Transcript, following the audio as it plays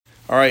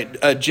All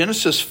right,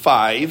 Genesis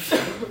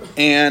 5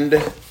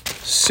 and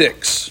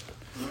 6.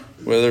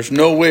 Well, there's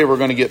no way we're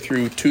going to get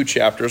through 2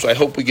 chapters. I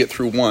hope we get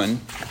through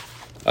 1,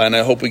 and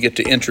I hope we get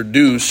to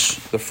introduce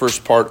the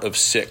first part of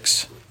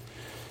 6.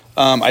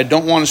 I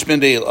don't want to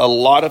spend a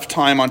lot of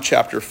time on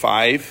chapter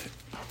 5.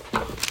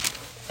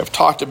 I've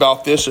talked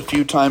about this a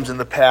few times in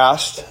the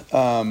past,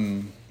 but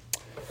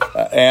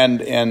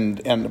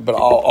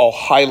I'll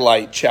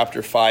highlight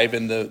chapter 5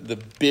 and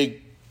the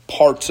big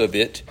parts of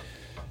it.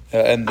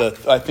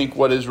 I think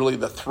what is really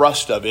the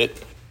thrust of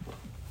it,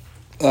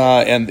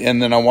 and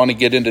then I want to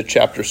get into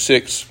chapter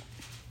 6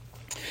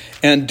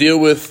 and deal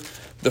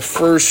with the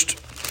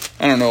first,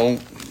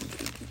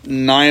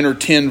 9 or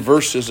 10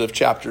 verses of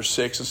chapter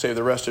 6 and save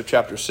the rest of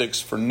chapter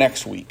 6 for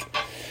next week.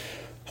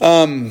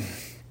 But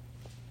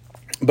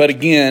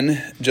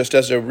again, just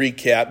as a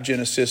recap,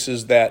 Genesis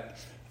is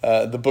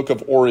the book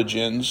of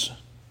origins.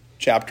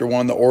 Chapter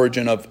 1, the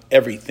origin of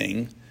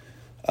everything.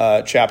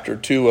 Chapter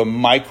 2, a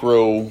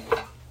micro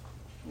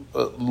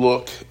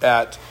look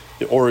at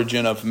the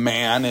origin of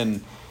man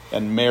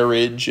and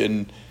marriage,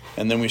 and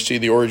then we see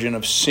the origin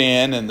of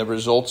sin and the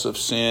results of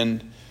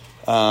sin,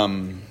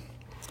 and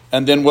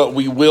then what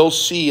we will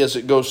see as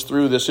it goes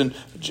through this in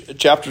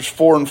chapters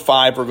 4 and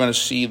 5, we're going to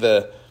see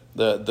the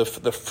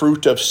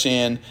fruit of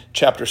sin.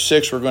 Chapter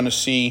 6, we're going to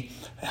see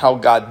how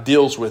God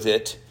deals with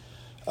it,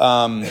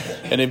 and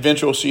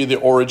eventually we'll see the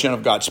origin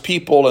of God's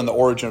people and the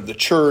origin of the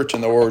church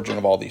and the origin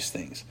of all these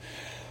things.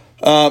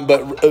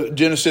 But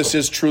Genesis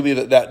is truly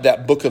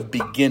that book of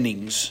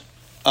beginnings.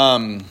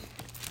 And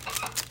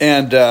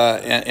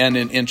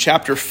in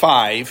chapter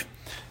 5,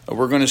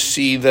 we're going to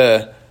see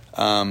we're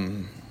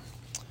going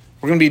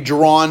to be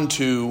drawn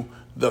to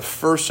the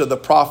first of the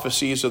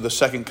prophecies of the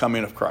second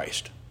coming of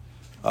Christ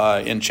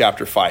in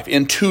chapter 5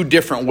 in 2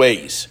 different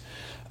ways.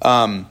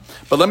 But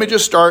let me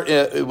just start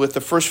with the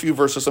first few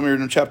verses. Let me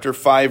read in chapter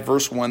 5,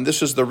 verse 1.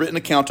 This is the written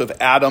account of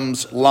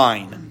Adam's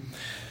line.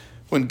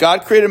 When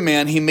God created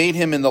man, he made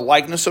him in the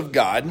likeness of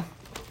God.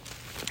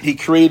 He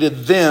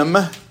created them,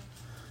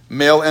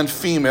 male and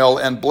female,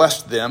 and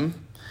blessed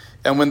them.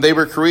 And when they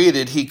were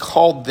created, he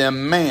called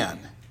them man.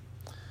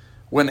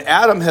 When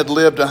Adam had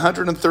lived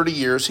 130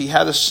 years, he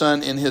had a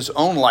son in his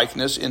own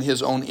likeness, in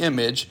his own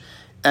image,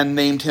 and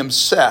named him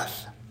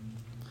Seth.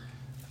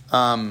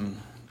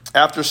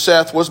 After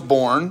Seth was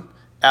born,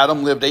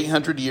 Adam lived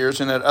 800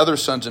 years and had other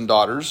sons and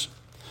daughters.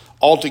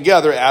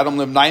 Altogether, Adam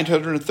lived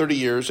 930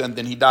 years, and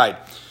then he died.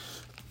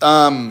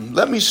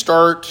 Let me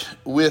start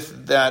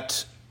with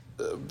that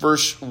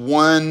verse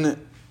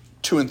 1,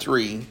 2, and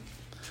 3.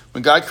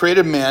 When God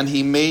created man,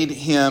 he made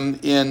him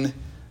in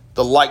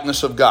the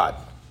likeness of God.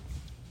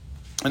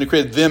 And he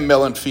created them,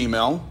 male and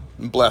female,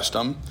 and blessed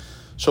them.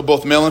 So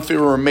both male and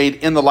female were made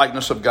in the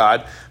likeness of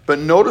God. But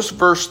notice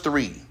verse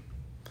 3.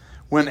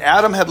 When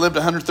Adam had lived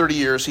 130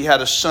 years, he had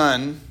a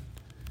son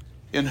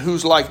in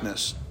whose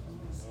likeness?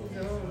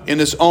 In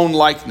his own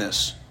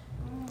likeness,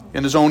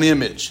 in his own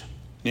image,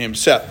 named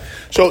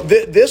Seth. So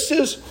this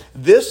is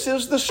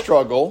the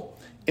struggle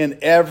in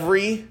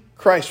every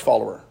Christ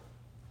follower.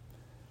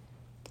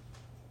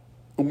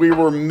 We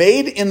were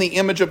made in the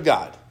image of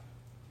God.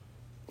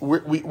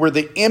 We're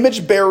the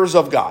image bearers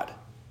of God,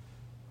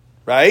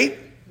 right?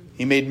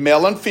 He made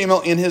male and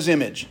female in his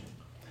image.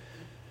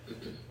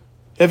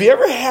 Have you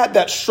ever had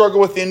that struggle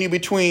within you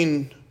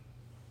between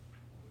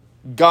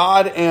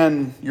God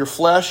and your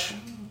flesh?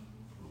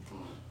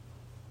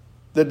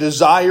 The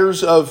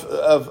desires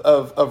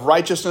of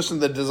righteousness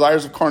and the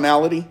desires of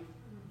carnality?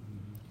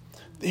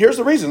 Here's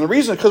the reason. The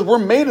reason is because we're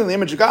made in the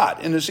image of God.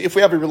 And if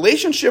we have a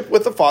relationship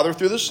with the Father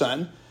through the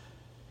Son,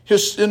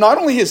 not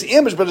only his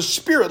image, but his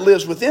spirit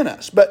lives within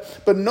us.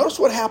 But notice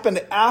what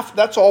happened after.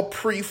 That's all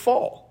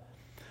pre-fall.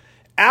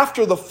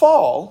 After the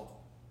fall,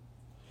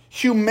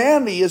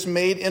 humanity is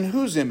made in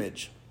whose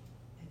image?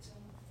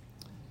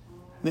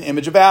 The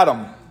image of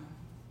Adam.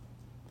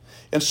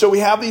 And so we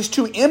have these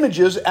 2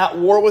 images at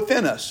war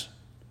within us.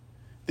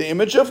 The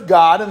image of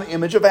God and the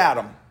image of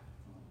Adam.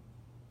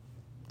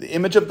 The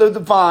image of the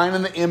divine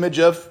and the image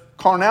of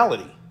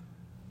carnality.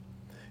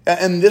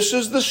 And this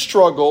is the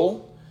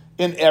struggle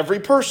in every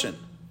person.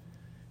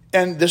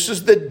 And this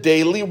is the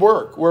daily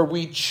work where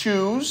we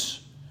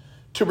choose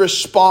to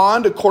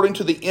respond according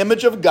to the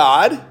image of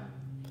God,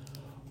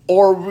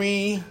 or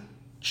we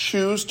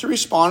choose to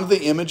respond to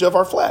the image of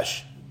our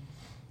flesh.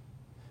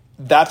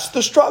 That's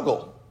the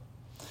struggle.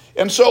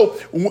 And so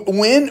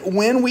when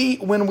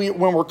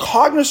we're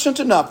cognizant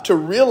enough to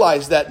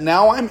realize that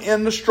now I'm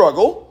in the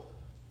struggle,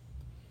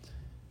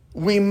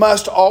 we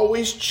must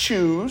always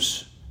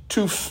choose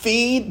to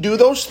do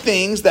those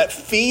things that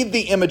feed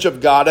the image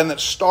of God and that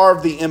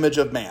starve the image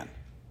of man.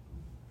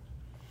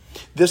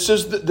 This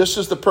is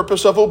the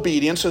purpose of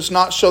obedience. It's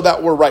not so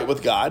that we're right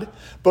with God,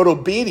 but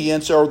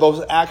obedience are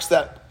those acts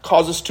that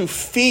cause us to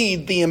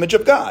feed the image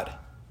of God.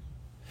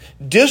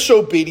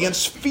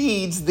 Disobedience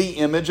feeds the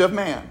image of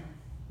man,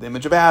 the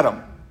image of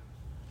Adam.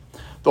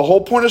 The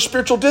whole point of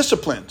spiritual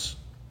disciplines,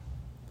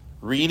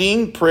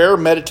 reading, prayer,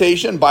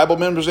 meditation, Bible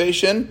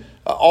memorization,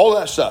 all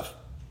that stuff,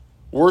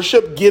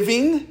 worship,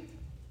 giving,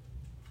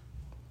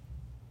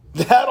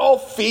 That all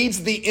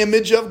feeds the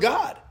image of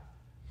God.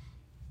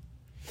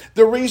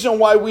 The reason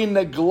why we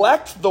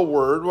neglect the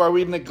word, why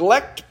we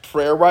neglect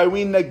prayer, why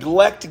we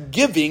neglect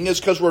giving is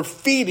because we're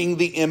feeding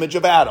the image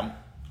of Adam.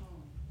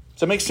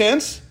 Does that make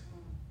sense?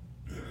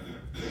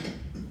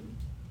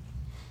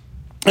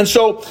 And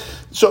so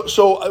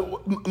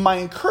my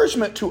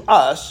encouragement to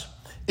us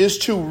is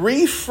to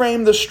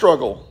reframe the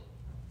struggle.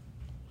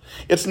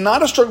 It's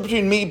not a struggle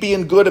between me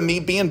being good and me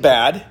being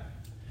bad.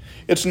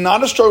 It's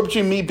not a struggle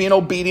between me being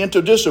obedient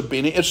or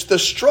disobedient. It's the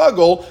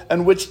struggle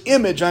in which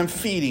image I'm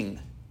feeding.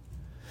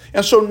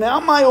 And so now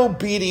my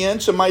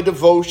obedience and my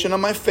devotion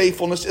and my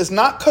faithfulness is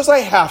not because I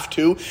have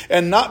to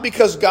and not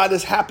because God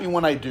is happy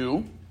when I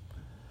do,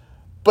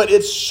 but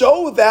it's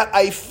so that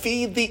I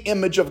feed the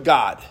image of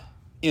God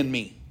in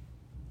me.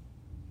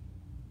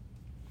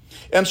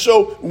 And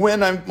so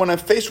when I'm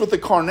faced with the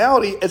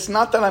carnality, it's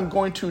not that I'm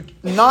going to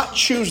not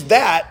choose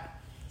that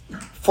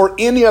for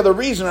any other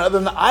reason other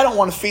than I don't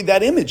want to feed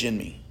that image in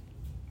me.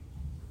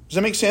 Does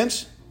that make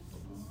sense?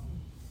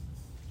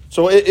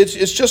 So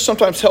it's just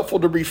sometimes helpful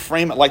to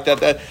reframe it like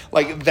that.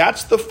 Like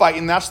that's the fight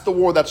and that's the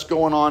war that's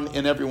going on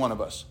in every one of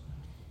us.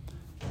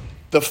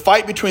 The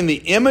fight between the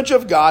image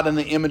of God and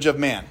the image of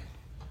man.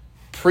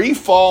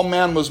 Pre-fall,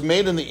 man was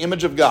made in the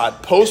image of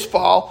God.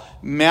 Post-fall,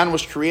 man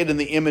was created in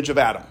the image of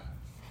Adam.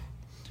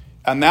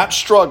 And that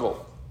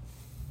struggle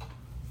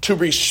to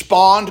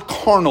respond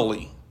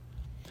carnally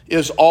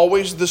is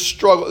always the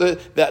struggle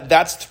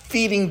that's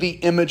feeding the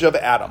image of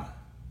Adam.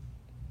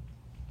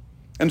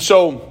 And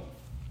so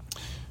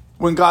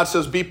when God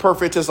says, be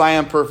perfect as I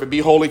am perfect, be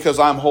holy because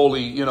I'm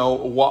holy,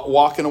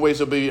 walk in the ways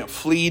of obedience,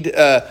 flee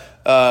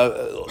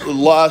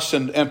lust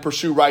and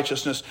pursue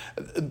righteousness.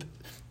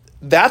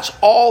 That's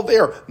all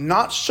there,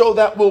 not so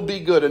that we'll be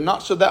good and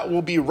not so that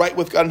we'll be right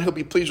with God and he'll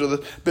be pleased with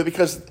us, but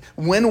because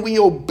when we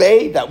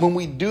obey that, when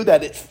we do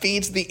that, it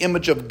feeds the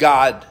image of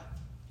God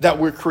that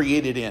we're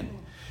created in.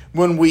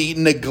 When we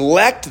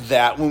neglect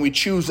that, when we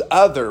choose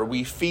other,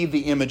 we feed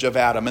the image of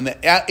Adam. And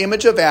the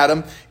image of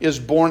Adam is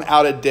born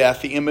out of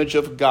death. The image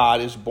of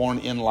God is born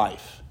in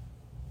life.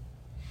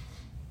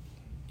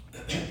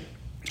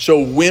 So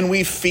when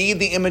we feed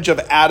the image of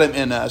Adam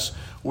in us,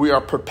 we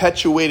are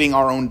perpetuating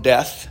our own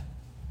death.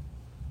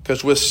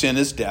 Because with sin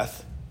is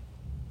death.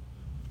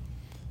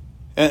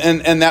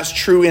 And that's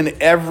true in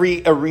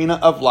every arena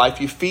of life.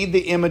 You feed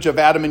the image of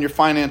Adam in your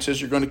finances,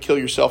 you're going to kill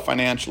yourself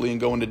financially and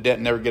go into debt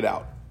and never get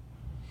out.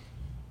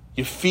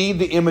 You feed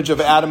the image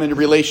of Adam in your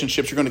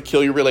relationships, you're going to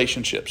kill your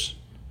relationships.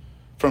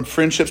 From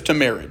friendships to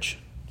marriage.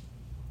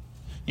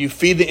 You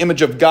feed the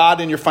image of God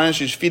in your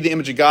finances, you feed the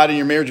image of God in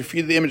your marriage, you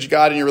feed the image of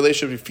God in your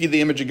relationship, you feed the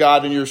image of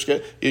God in your...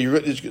 You're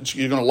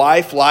going to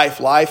life.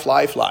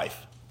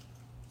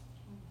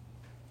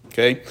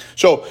 Okay,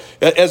 so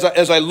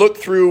as I look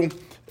through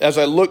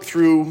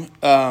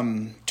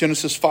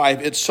Genesis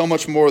 5, it's so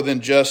much more than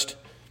just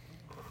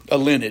a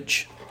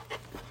lineage.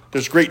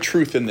 There's great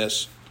truth in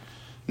this.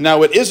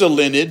 Now it is a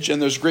lineage, and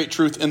there's great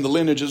truth in the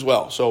lineage as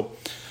well. So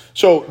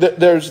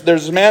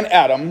there's a man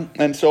Adam,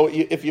 and so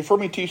if you've heard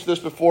me teach this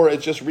before,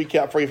 it's just a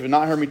recap for you. If you've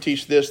not heard me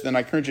teach this, then I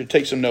encourage you to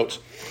take some notes.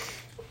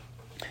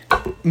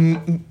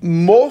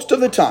 Most of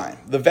the time,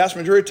 the vast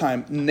majority of the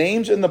time,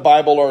 names in the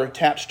Bible are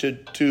attached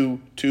to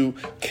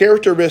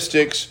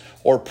characteristics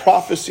or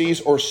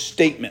prophecies or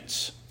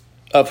statements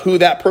of who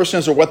that person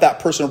is or what that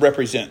person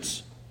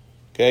represents.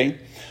 Okay?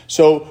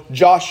 So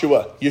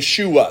Joshua,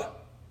 Yeshua.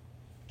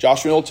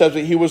 Joshua in the Old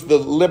Testament, he was the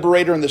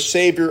liberator and the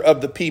savior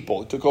of the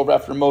people. He took over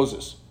after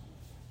Moses.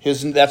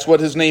 That's what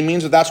his name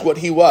means, and that's what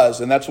he was.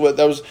 And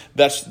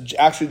that's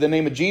actually the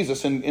name of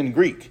Jesus in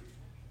Greek.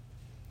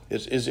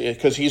 Is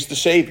because he's the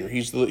Savior,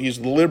 he's the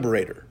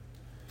liberator,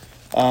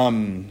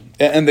 and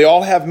they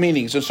all have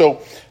meanings. And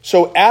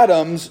so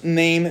Adam's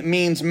name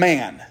means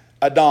man,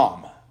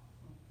 Adam.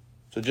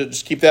 So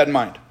just keep that in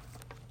mind.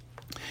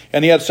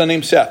 And he had a son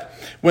named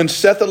Seth. When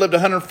Seth had lived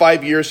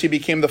 105 years, he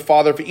became the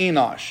father of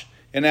Enosh.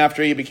 And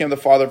after he became the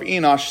father of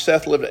Enosh,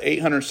 Seth lived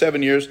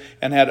 807 years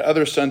and had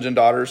other sons and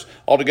daughters.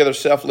 Altogether,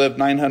 Seth lived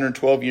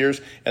 912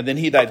 years, and then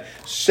he died.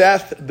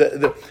 Seth,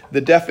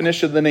 the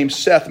definition of the name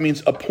Seth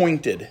means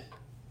appointed.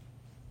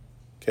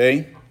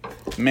 Okay,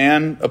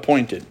 man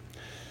appointed.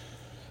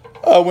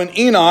 When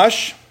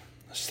Enosh,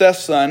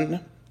 Seth's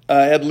son,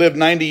 had lived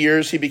 90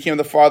 years, he became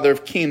the father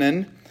of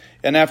Kenan.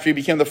 And after he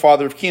became the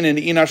father of Kenan,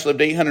 Enosh lived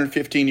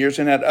 815 years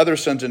and had other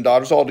sons and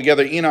daughters.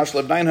 Altogether, Enosh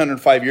lived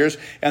 905 years,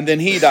 and then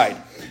he died.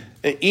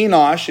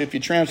 Enosh, if you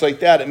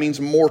translate that, it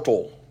means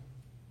mortal.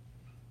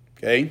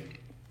 Okay.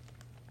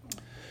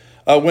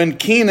 When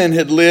Kenan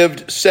had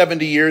lived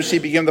 70 years, he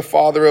became the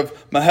father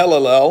of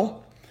Mahalalel.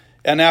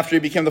 And after he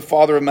became the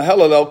father of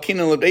Mahalalel,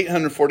 Kenan lived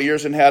 840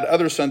 years and had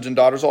other sons and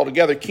daughters.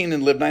 Altogether,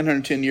 Kenan lived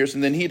 910 years,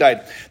 and then he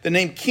died. The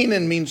name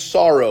Kenan means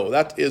sorrow.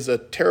 That is a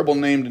terrible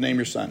name to name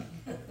your son.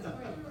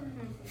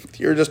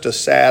 You're just a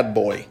sad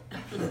boy.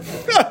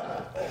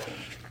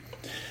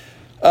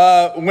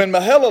 When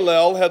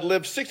Mahalalel had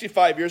lived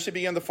 65 years, he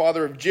became the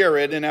father of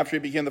Jared. And after he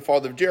became the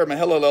father of Jared,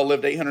 Mahalalel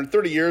lived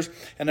 830 years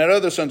and had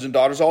other sons and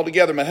daughters.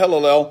 Altogether,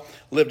 Mahalalel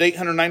lived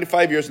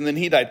 895 years, and then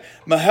he died.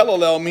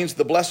 Mahalalel means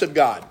the blessed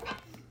God.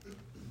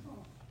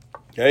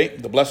 Okay,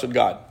 the blessed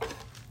God.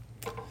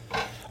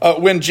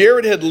 When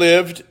Jared had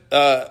lived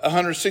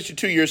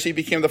 162 years, he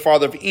became the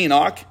father of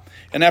Enoch.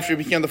 And after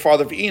he became the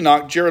father of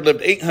Enoch, Jared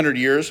lived 800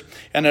 years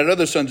and had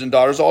other sons and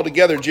daughters.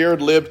 Altogether,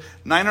 Jared lived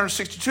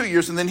 962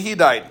 years, and then he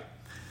died.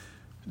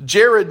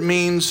 Jared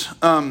means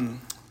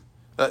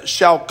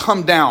shall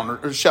come down,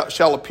 or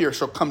shall appear,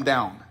 shall come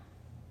down.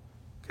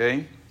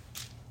 Okay?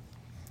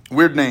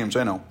 Weird names,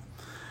 I know.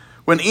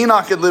 When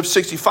Enoch had lived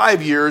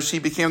 65 years, he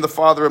became the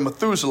father of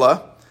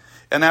Methuselah.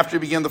 And after he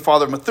became the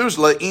father of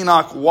Methuselah,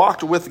 Enoch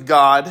walked with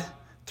God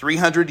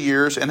 300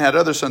 years and had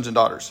other sons and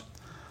daughters.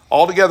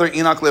 Altogether,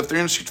 Enoch lived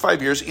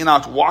 365 years.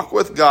 Enoch walked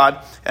with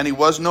God, and he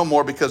was no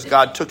more because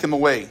God took him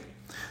away.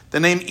 The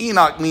name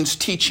Enoch means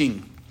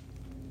teaching.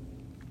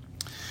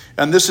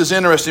 And this is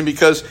interesting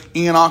because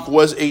Enoch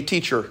was a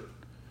teacher.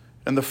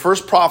 And the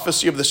first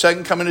prophecy of the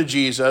second coming of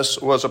Jesus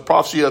was a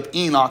prophecy of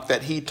Enoch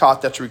that he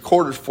taught, that's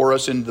recorded for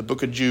us in the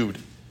book of Jude.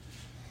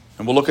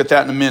 And we'll look at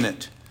that in a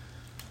minute.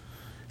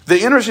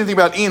 The interesting thing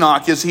about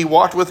Enoch is he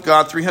walked with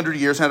God 300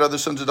 years and had other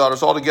sons and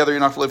daughters. Altogether,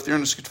 Enoch lived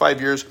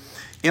 365 years.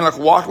 Enoch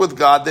walked with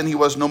God, then he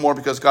was no more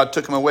because God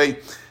took him away.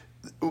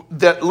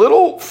 That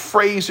little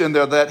phrase in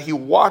there that he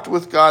walked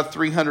with God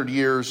 300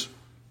 years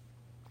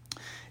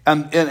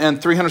and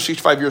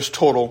 365 years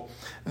total,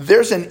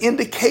 there's an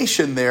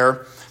indication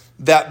there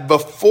that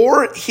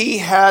before he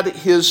had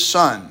his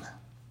son,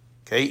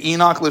 okay,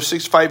 Enoch lived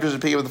 65 years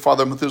and became the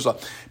father of Methuselah.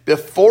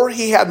 Before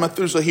he had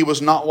Methuselah, he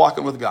was not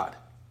walking with God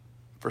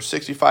for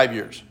 65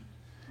 years.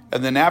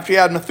 And then after he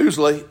had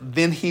Methuselah,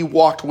 then he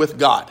walked with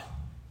God.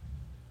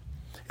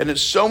 And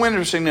it's so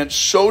interesting and it's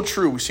so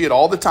true. We see it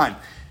all the time.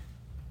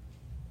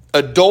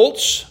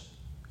 Adults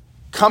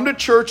come to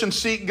church and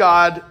seek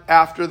God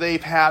after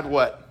they've had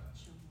what?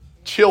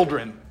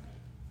 Children.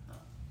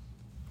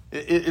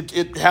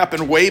 It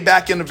happened way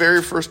back in the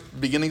very first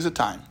beginnings of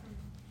time.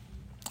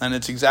 And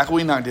it's exactly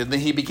what Enoch did. Then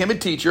he became a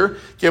teacher,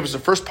 gave us the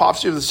first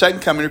prophecy of the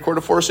second coming,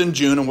 recorded for us in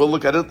June, and we'll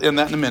look at it in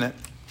that in a minute.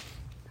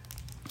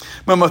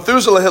 When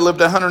Methuselah had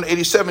lived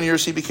 187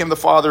 years, he became the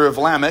father of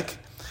Lamech.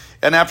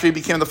 And after he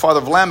became the father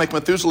of Lamech,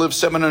 Methuselah lived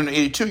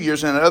 782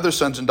 years and had other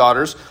sons and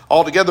daughters.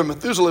 Altogether,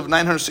 Methuselah lived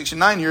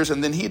 969 years,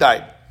 and then he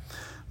died.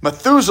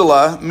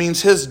 Methuselah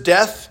means his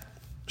death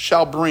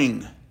shall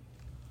bring.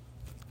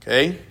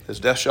 Okay? His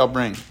death shall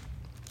bring.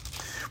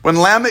 When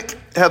Lamech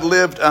had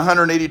lived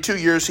 182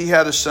 years, he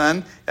had a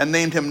son and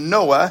named him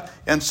Noah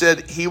and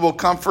said, he will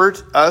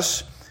comfort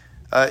us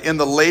in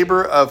the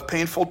labor of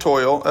painful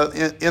toil,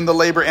 in the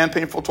labor and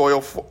painful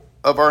toil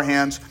of our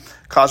hands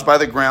caused by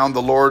the ground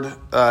the Lord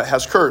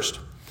has cursed.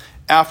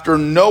 After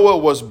Noah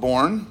was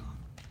born,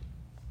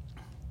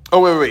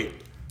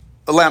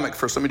 Lamech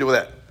first, let me do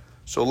that.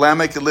 So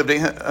Lamech had lived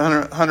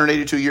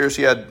 182 years,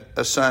 he had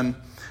a son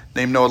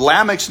named Noah.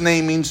 Lamech's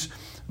name means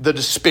the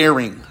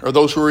despairing, or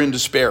those who are in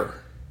despair.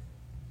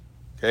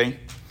 Okay?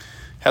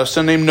 Had a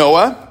son named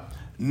Noah.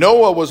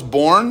 Noah was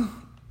born.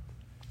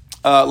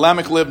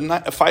 Lamech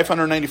lived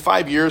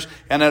 595 years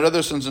and had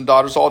other sons and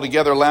daughters.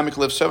 Altogether, Lamech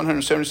lived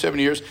 777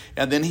 years,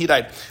 and then he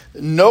died.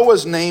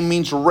 Noah's name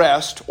means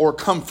rest or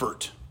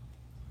comfort.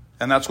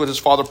 And that's what his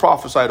father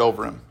prophesied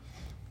over him.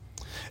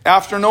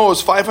 After Noah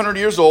was 500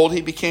 years old,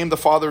 he became the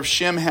father of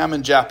Shem, Ham,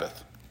 and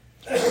Japheth.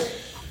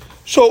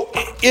 So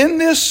in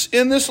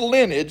this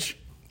lineage,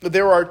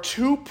 there are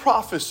two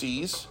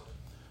prophecies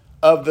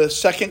of the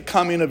second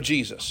coming of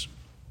Jesus.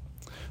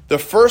 The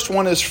first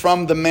one is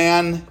from the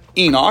man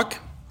Enoch.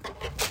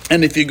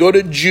 And if you go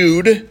to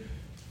Jude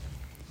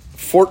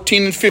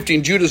 14 and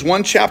 15, Jude is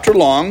one chapter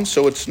long,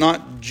 so it's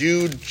not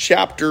Jude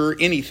chapter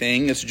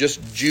anything. It's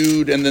just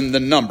Jude and then the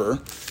number.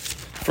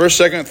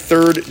 1st,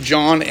 2nd, 3rd,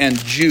 John, and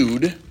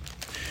Jude.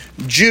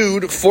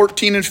 Jude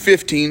 14 and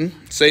 15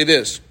 say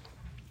this.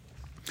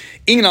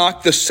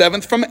 Enoch, the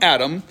seventh from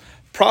Adam,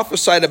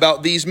 prophesied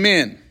about these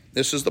men.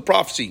 This is the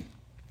prophecy.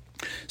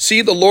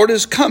 See, the Lord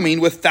is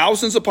coming with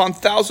thousands upon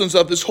thousands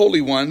of his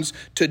holy ones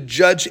to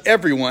judge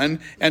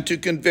everyone and to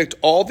convict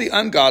all the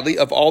ungodly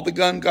of all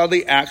the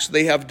ungodly acts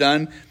they have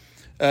done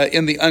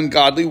in the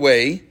ungodly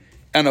way,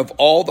 and of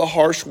all the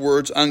harsh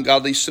words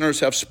ungodly sinners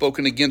have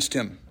spoken against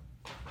him.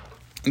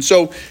 And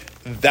so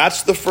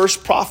that's the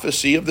first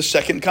prophecy of the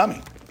second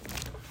coming.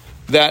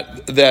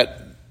 That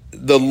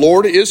the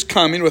Lord is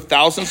coming with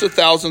thousands of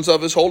thousands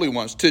of his holy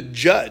ones to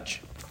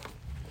judge.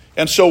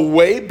 And so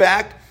way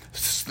back,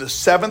 the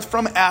seventh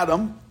from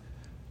Adam,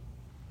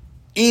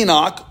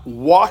 Enoch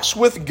walks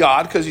with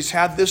God because he's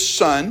had this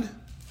son.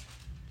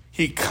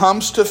 He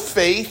comes to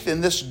faith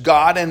in this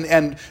God,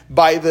 and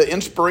by the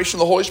inspiration of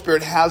the Holy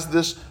Spirit has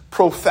this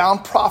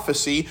profound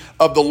prophecy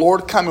of the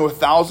Lord coming with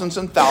thousands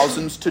and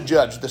thousands to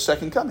judge the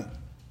second coming.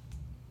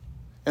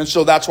 And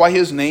so that's why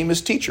his name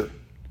is teacher.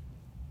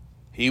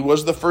 He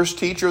was the first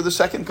teacher of the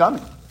second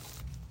coming.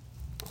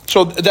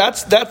 So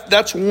that's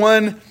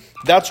one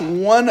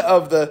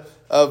of the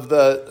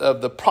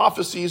the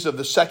prophecies of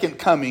the second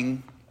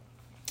coming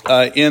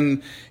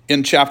in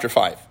chapter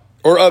 5,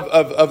 or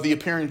of the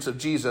appearance of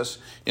Jesus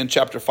in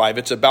chapter 5.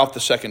 It's about the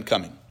second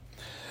coming.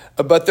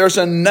 But there's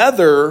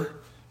another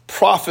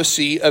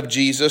prophecy of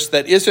Jesus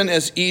that isn't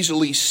as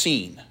easily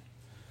seen.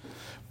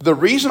 The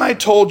reason I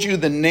told you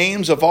the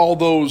names of all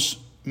those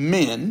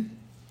men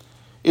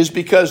is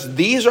because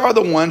these are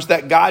the ones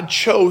that God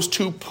chose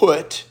to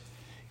put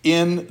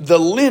in the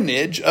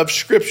lineage of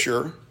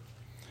Scripture.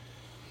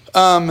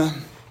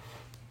 And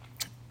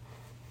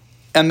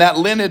that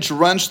lineage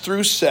runs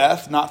through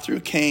Seth, not through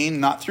Cain,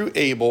 not through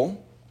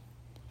Abel.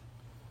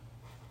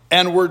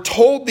 And we're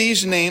told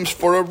these names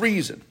for a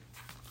reason.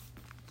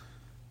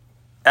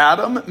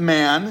 Adam,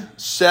 man;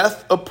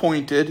 Seth,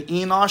 appointed;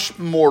 Enosh,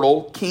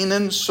 mortal;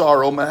 Kenan,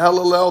 sorrow;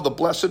 Mahalalel, the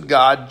blessed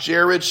God;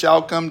 Jared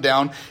shall come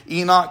down;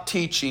 Enoch,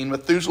 teaching;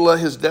 Methuselah,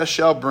 his death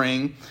shall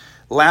bring;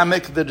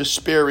 Lamech, the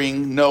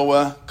despairing;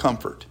 Noah,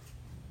 comfort.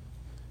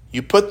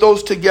 You put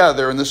those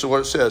together, and this is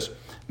what it says.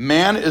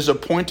 Man is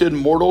appointed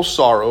mortal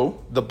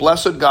sorrow; the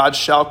blessed God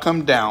shall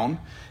come down,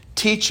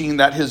 teaching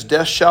that his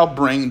death shall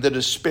bring the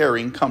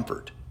despairing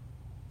comfort.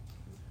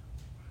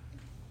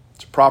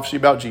 It's a prophecy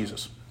about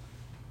Jesus.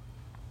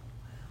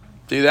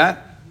 See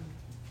that?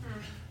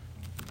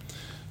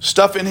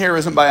 Stuff in here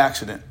isn't by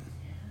accident.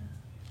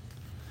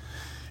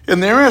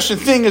 And the interesting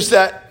thing is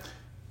that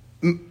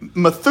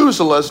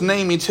Methuselah's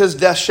name means his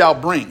death shall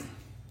bring.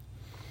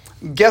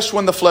 Guess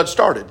when the flood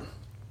started?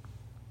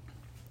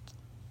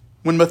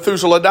 When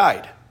Methuselah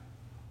died.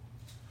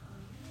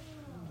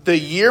 The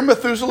year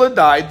Methuselah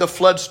died, the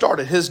flood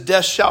started. His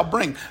death shall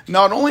bring.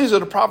 Not only is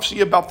it a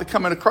prophecy about the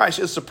coming of Christ,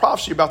 it's a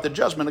prophecy about the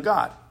judgment of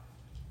God.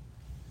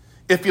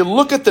 If you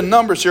look at the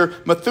numbers here,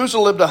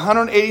 Methuselah lived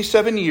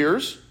 187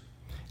 years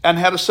and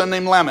had a son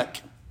named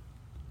Lamech.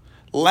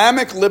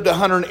 Lamech lived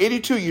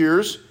 182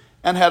 years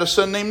and had a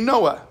son named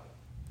Noah.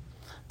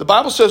 The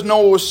Bible says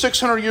Noah was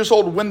 600 years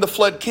old when the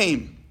flood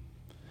came.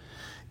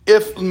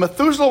 If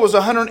Methuselah was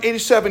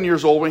 187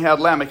 years old when he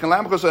had Lamech, and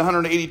Lamech was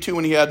 182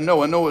 when he had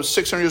Noah, Noah was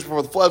 600 years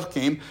before the flood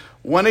came,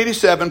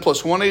 187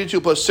 plus 182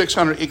 plus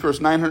 600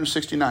 equals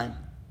 969,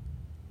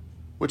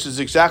 which is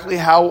exactly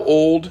how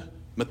old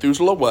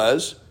Methuselah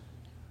was,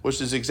 which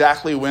is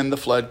exactly when the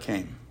flood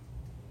came.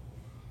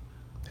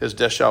 His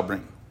death shall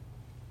bring.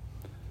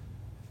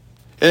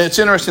 And it's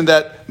interesting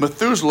that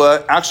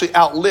Methuselah actually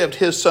outlived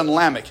his son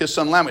Lamech. His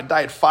son Lamech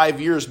died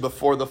 5 years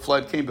before the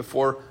flood came,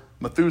 before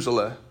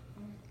Methuselah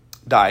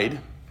died.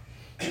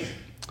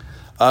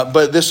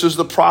 But this is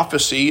the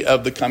prophecy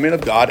of the coming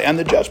of God and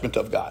the judgment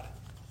of God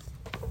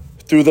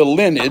through the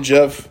lineage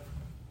of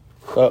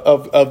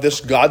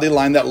this godly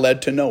line that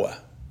led to Noah.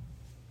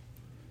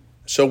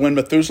 So when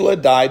Methuselah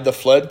died, the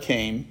flood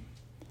came,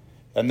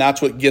 and that's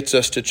what gets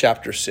us to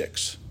chapter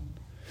 6.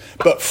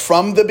 But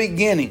from the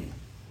beginning,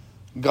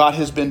 God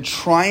has been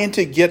trying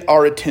to get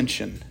our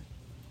attention.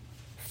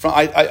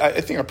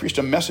 I think I preached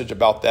a message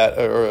about that,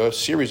 or a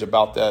series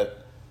about that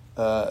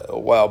a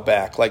while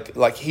back.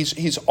 Like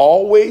he's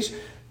always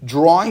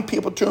drawing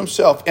people to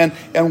himself,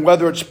 and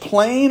whether it's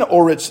plain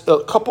or it's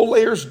a couple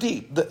layers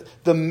deep,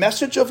 the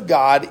message of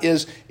God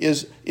is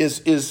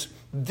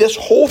this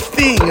whole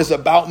thing is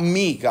about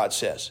me, God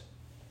says.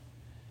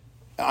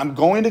 I'm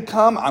going to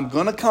come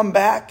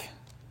back.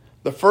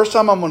 The first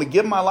time I'm going to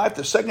give my life,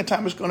 the second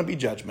time is going to be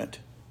judgment.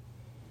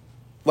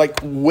 Like,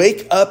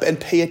 wake up and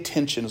pay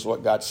attention is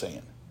what God's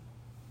saying.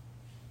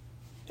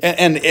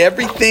 And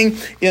everything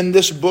in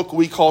this book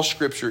we call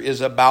Scripture is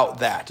about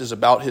that, is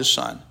about his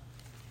son.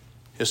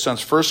 His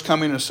son's first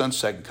coming and his son's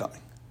second coming.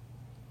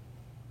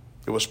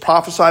 It was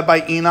prophesied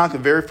by Enoch, the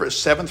very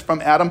first, seventh from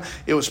Adam.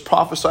 It was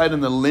prophesied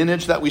in the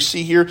lineage that we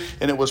see here,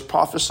 and it was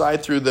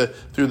prophesied through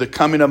the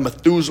coming of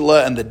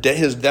Methuselah, and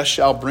his death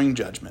shall bring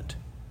judgment.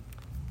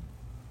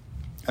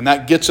 And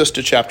that gets us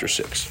to chapter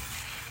 6.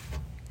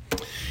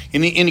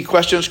 Any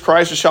questions,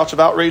 cries, or shouts of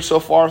outrage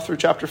so far through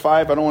chapter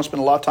 5? I don't want to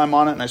spend a lot of time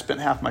on it, and I spent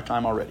half my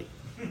time already.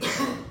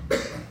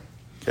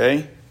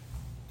 Okay?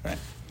 All right.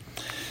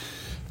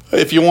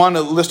 If you want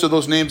a list of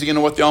those names again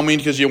and what they all mean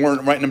because you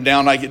weren't writing them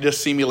down, I could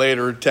just see me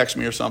later or text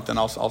me or something.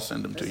 I'll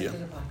send them to you.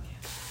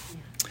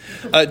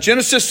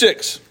 Genesis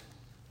 6.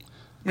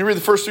 Let me read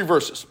the first 3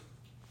 verses.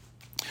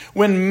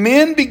 When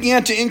men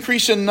began to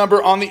increase in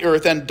number on the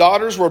earth and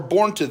daughters were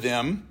born to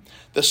them,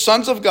 the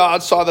sons of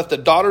God saw that the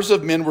daughters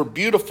of men were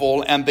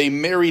beautiful, and they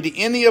married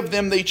any of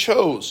them they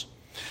chose.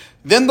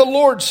 Then the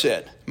Lord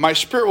said, my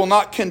spirit will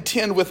not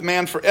contend with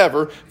man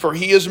forever, for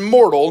he is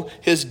mortal.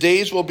 His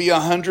days will be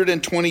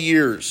 120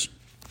 years.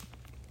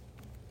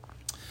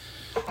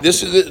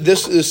 This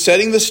is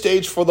setting the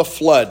stage for the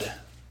flood.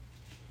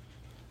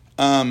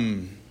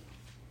 And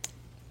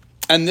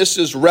this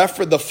is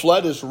the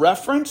flood is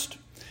referenced,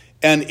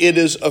 and it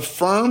is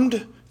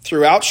affirmed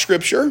throughout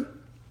Scripture.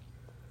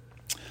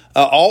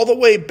 All the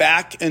way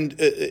back in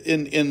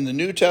the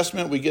New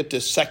Testament, we get to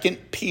 2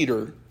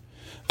 Peter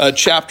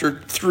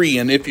chapter 3.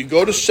 And if you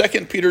go to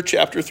 2 Peter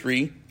chapter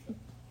 3,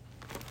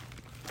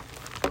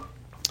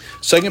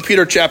 2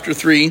 Peter chapter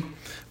 3,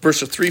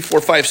 verses 3,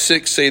 4, 5,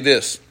 6 say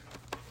this.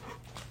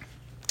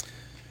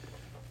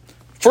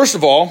 First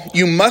of all,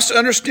 you must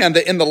understand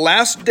that in the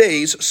last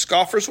days,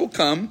 scoffers will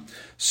come,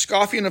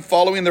 scoffing and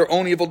following their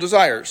own evil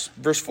desires.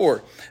 Verse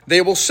 4,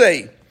 they will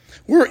say,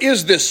 where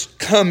is this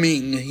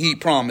coming he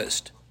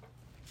promised?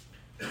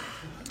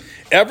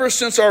 Ever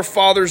since our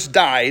fathers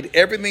died,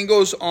 everything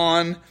goes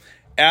on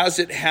as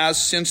it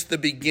has since the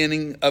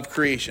beginning of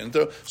creation.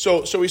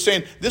 So he's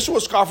saying, this is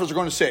what scoffers are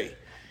going to say.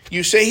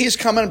 You say he's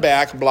coming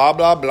back, blah,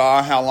 blah,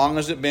 blah. How long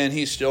has it been?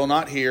 He's still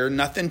not here.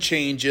 Nothing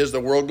changes.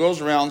 The world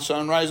goes around.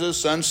 Sun rises,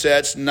 sun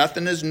sets.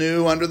 Nothing is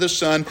new under the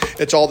sun.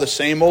 It's all the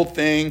same old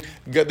thing.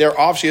 There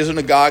obviously isn't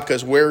a God,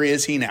 because where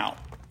is he now?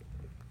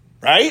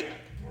 Right?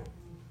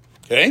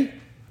 Okay.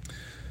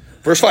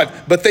 Verse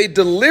 5. But they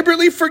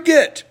deliberately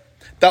forget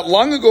that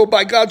long ago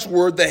by God's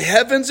word the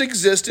heavens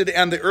existed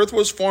and the earth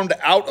was formed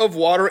out of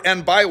water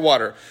and by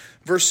water.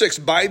 Verse 6,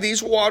 by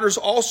these waters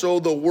also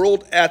the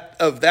world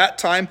of that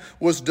time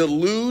was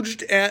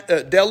deluged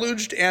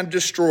and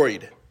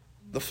destroyed.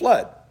 The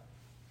flood.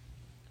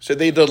 So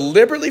they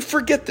deliberately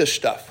forget this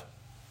stuff.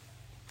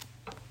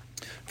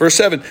 Verse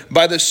 7,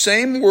 by the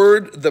same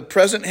word the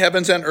present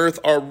heavens and earth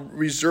are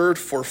reserved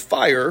for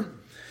fire,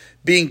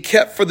 being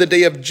kept for the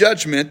day of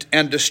judgment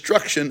and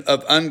destruction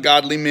of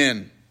ungodly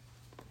men.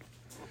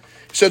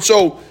 He said,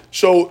 so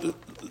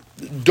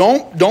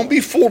don't be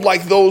fooled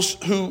like those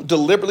who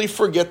deliberately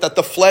forget that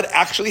the flood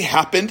actually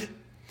happened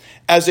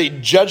as a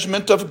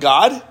judgment of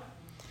God,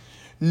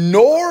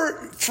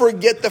 nor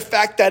forget the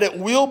fact that it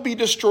will be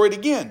destroyed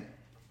again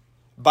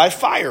by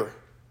fire,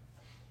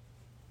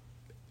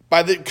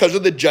 because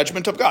of the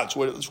judgment of God.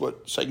 That's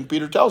what 2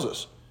 Peter tells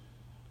us.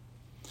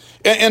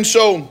 And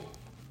so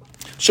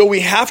we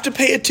have to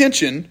pay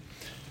attention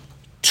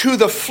to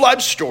the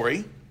flood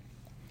story,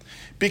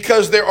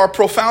 because there are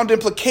profound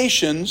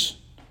implications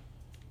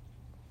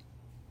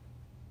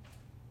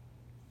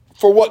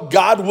for what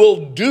God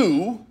will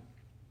do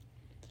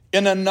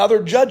in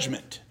another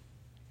judgment.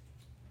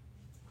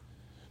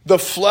 The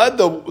flood,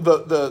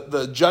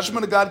 the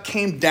judgment of God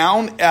came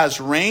down as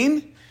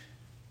rain.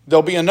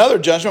 There'll be another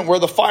judgment where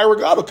the fire of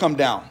God will come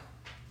down.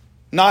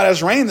 Not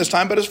as rain this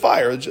time, but as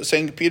fire.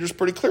 St. Peter's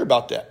pretty clear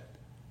about that.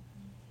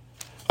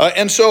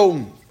 And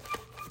so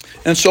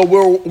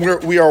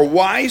we are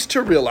wise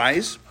to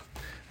realize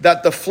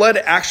that the flood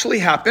actually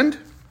happened,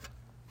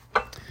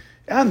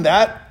 and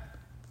that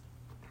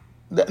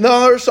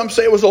some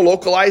say it was a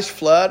localized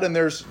flood, and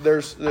there's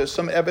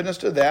some evidence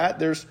to that.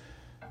 There's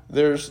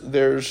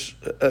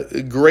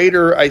a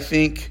greater, I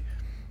think,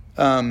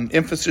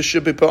 emphasis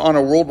should be put on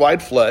a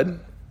worldwide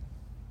flood.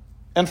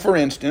 And for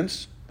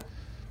instance,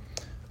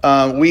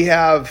 we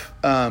have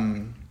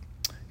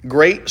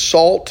great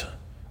salt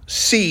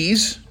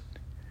seas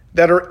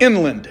that are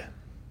inland.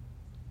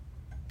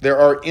 There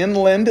are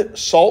inland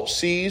salt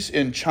seas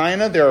in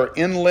China. There are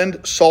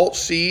inland salt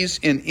seas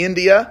in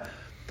India.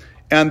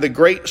 And the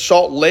Great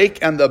Salt Lake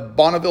and the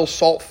Bonneville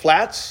Salt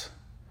Flats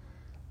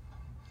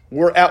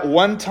were at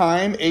one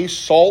time a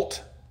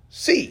salt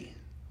sea,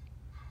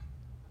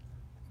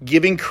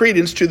 giving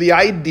credence to the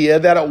idea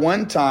that at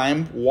one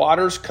time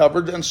waters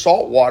covered and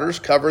salt waters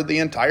covered the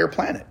entire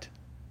planet.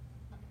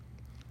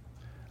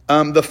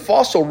 The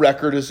fossil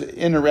record is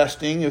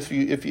interesting if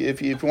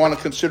you want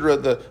to consider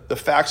the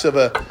facts of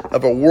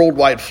a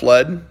worldwide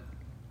flood.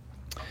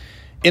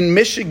 In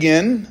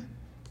Michigan,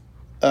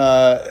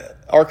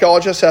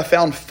 archaeologists have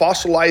found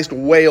fossilized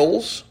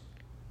whales.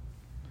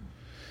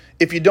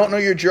 If you don't know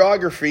your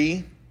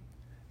geography,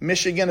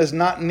 Michigan is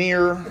not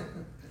near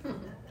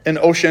an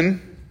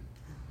ocean.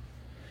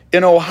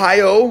 In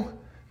Ohio,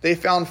 they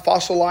found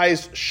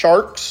fossilized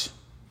sharks.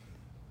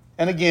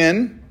 And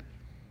again,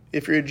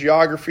 if you're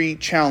geography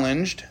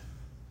challenged,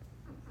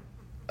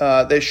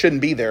 they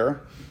shouldn't be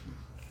there.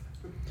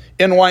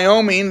 In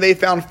Wyoming, they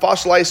found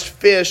fossilized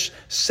fish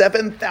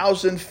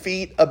 7,000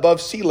 feet above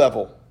sea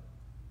level.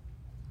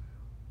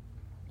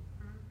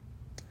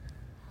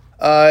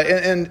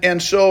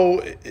 And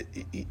so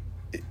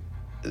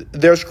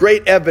there's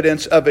great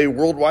evidence of a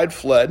worldwide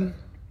flood.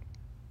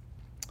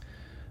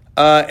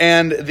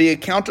 And the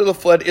account of the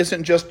flood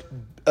isn't just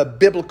a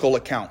biblical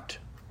account.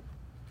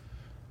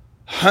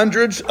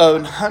 Hundreds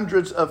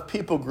of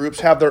people groups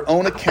have their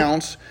own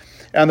accounts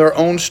and their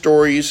own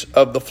stories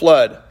of the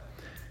flood.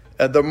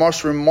 The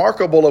most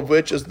remarkable of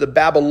which is the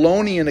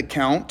Babylonian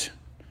account,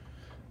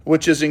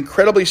 which is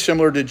incredibly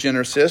similar to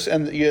Genesis.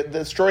 And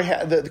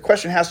the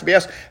question has to be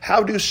asked,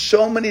 how do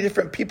so many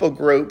different people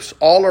groups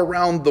all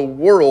around the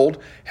world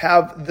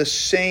have the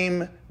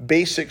same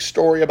basic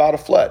story about a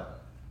flood?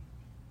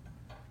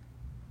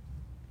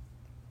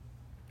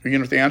 You know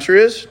what the answer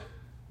is?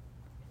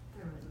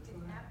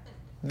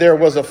 There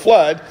was a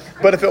flood,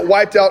 but if it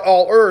wiped out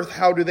all earth,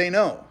 how do they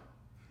know?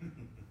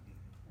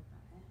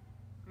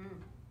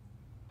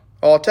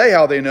 Well, I'll tell you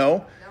how they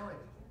know.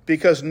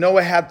 Because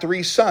Noah had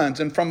 3 sons,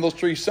 and from those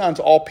 3 sons,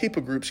 all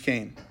people groups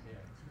came.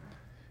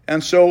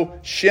 And so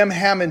Shem,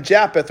 Ham, and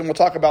Japheth, and we'll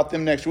talk about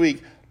them next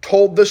week,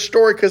 told the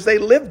story because they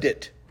lived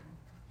it.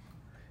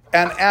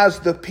 And as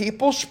the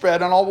people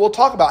spread, and we'll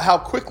talk about how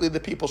quickly the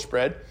people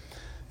spread,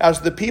 as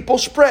the people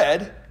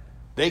spread,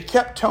 They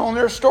kept telling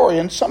their story,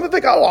 and some of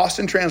it got lost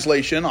in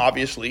translation,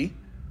 obviously.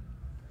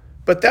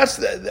 But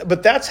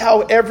that's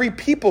how every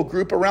people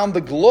group around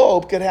the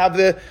globe could have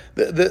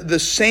the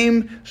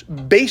same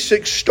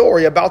basic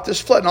story about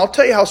this flood. And I'll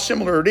tell you how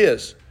similar it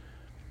is.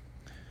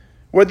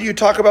 Whether you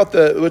talk about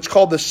what's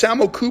called the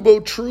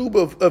Samokubo Tribe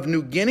of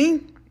New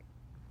Guinea,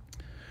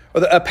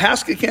 or the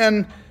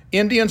Apaskakan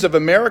Indians of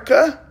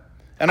America,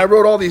 and I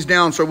wrote all these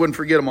down so I wouldn't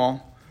forget them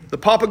all. The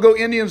Papago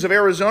Indians of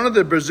Arizona,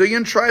 the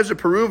Brazilian tribes, the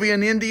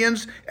Peruvian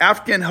Indians,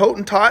 African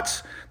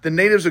Hottentots, the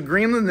natives of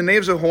Greenland, the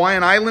natives of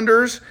Hawaiian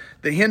Islanders,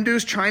 the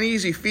Hindus,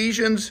 Chinese,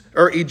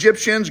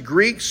 Egyptians,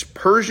 Greeks,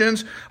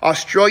 Persians,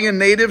 Australian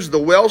natives, the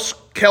Welsh,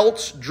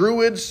 Celts,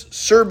 Druids,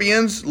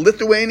 Serbians,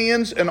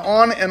 Lithuanians, and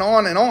on and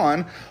on and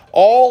on,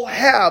 all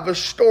have a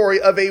story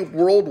of a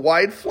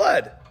worldwide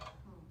flood.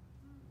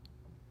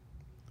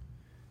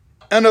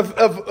 And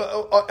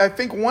I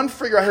think one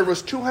figure I heard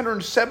was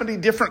 270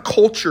 different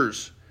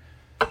cultures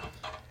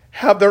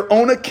have their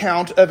own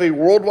account of a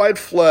worldwide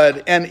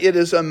flood, and it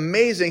is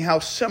amazing how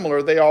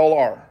similar they all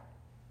are.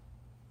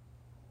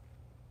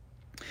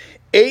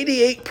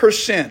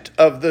 88%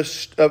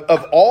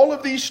 of all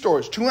of these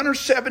stories,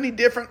 270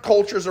 different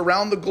cultures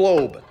around the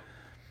globe,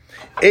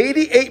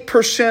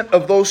 88%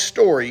 of those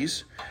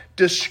stories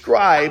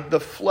describe the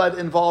flood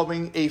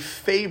involving a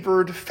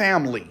favored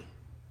family.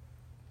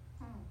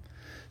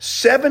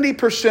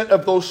 70%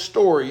 of those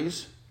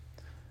stories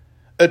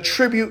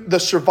attribute the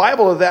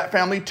survival of that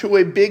family to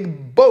a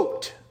big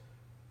boat.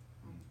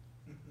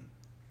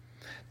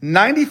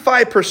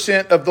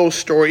 95% of those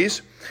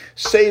stories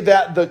say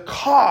that the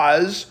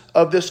cause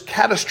of this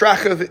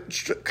catastrophic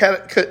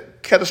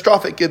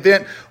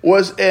event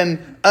was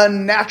an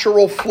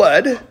unnatural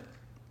flood.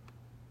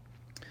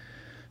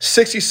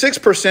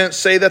 66%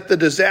 say that the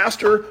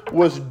disaster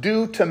was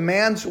due to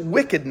man's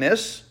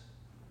wickedness.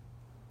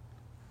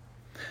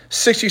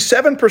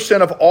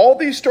 67% of all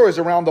these stories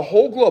around the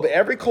whole globe,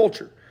 every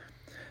culture,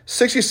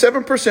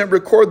 67%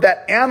 record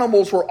that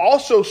animals were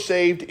also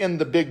saved in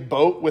the big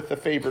boat with the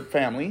favored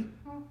family.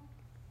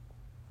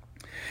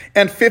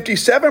 And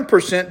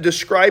 57%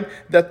 describe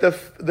that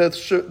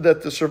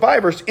the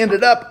survivors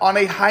ended up on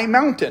a high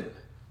mountain.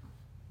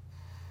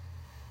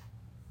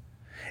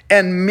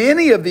 And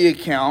many of the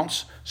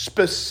accounts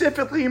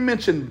specifically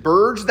mention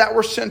birds that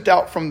were sent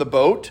out from the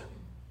boat,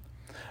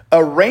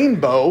 a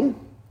rainbow,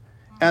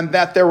 and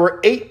that there were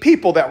 8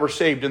 people that were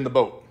saved in the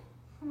boat.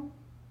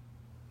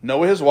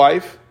 Noah, his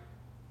wife,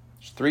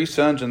 his 3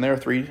 sons, and their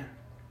 3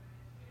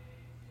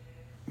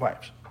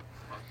 wives.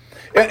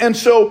 And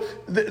so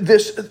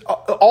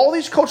all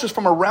these cultures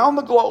from around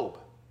the globe,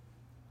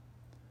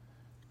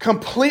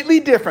 completely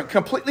different,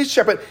 completely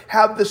separate,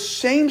 have the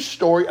same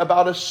story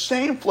about a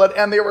same flood,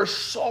 and they were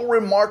so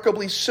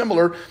remarkably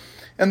similar.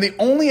 And the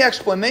only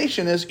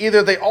explanation is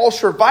either they all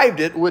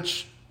survived it,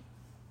 which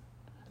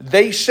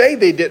they say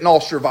they didn't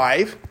all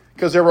survive,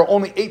 because there were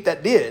only 8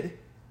 that did.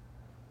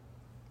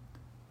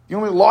 The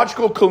only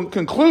logical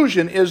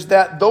conclusion is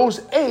that those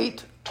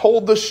 8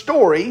 told the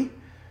story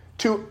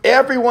to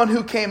everyone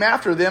who came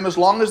after them as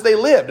long as they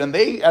lived. And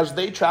as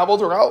they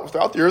traveled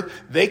throughout the earth,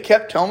 they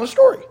kept telling the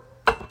story.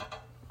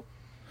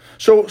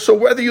 So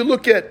whether you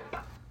look at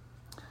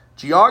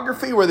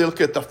geography, whether you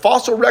look at the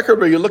fossil record,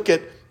 whether you look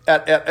at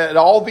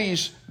all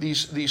these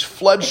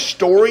flood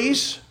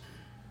stories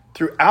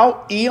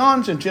throughout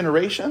eons and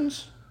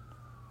generations,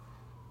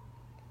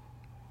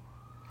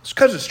 it's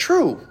because it's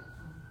true.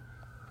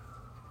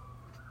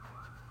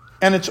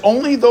 And it's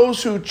only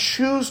those who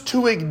choose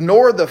to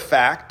ignore the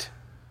fact,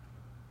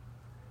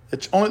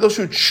 it's only those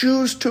who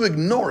choose to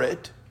ignore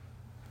it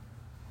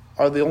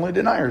are the only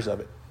deniers of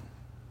it.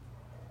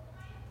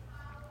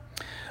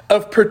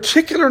 Of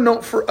particular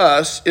note for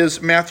us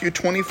is Matthew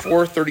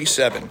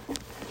 24:37.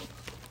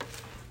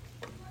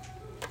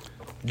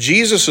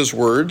 Jesus'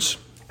 words.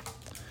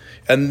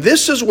 And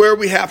this is where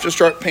we have to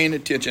start paying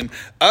attention.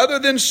 Other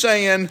than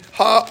saying,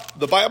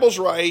 the Bible's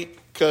right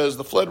because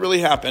the flood really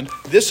happened,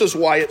 this is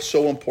why it's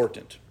so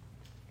important.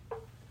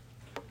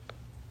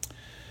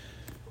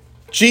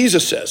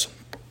 Jesus says,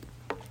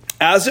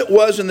 as it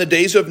was in the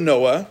days of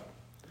Noah,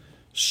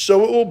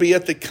 so it will be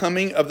at the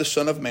coming of the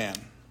Son of Man.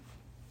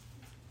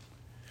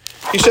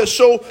 He says,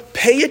 so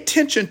pay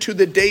attention to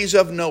the days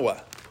of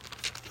Noah,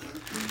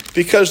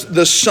 because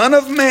the Son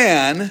of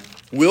Man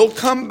will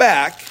come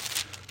back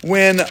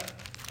when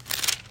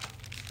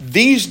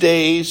these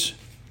days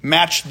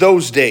match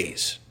those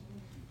days.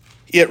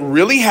 It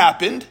really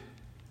happened.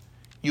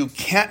 You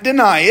can't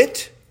deny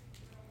it.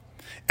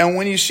 And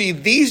when you see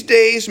these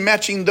days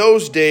matching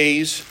those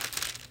days,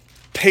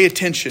 pay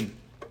attention.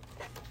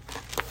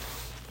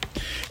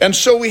 And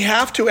so we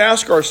have to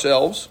ask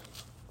ourselves,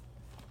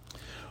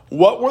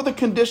 what were the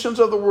conditions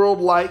of the world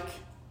like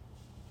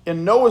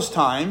in Noah's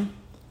time?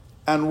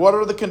 And what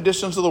are the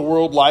conditions of the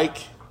world like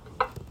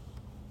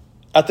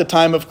at the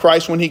time of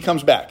Christ when he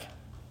comes back?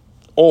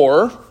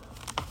 Or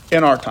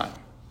in our time?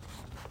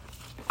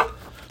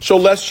 So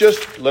let's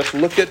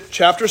look at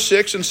chapter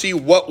 6 and see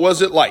what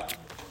was it like.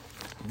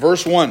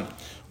 Verse 1.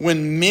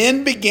 When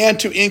men began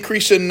to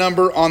increase in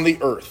number on the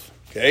earth.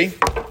 Okay?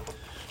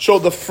 So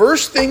the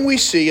first thing we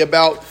see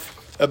about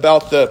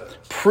the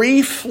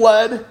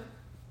pre-flood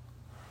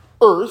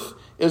earth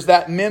is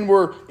that men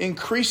were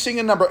increasing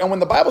in number. And when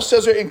the Bible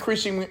says they're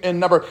increasing in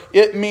number,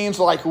 it means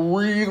like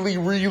really,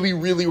 really,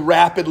 really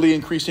rapidly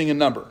increasing in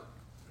number.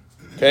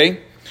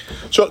 Okay?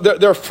 So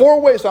there are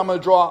four ways I'm going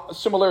to draw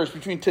similarities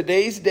between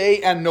today's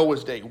day and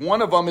Noah's day.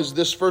 One of them is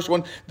this first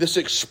one, this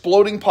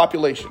exploding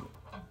population.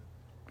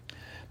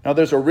 Now,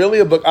 there's a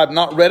book, I've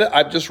not read it,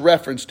 I've just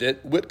referenced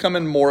it. Whitcomb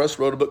and Morris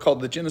wrote a book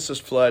called The Genesis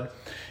Flood.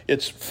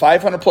 It's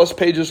 500 plus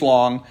pages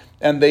long,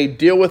 and they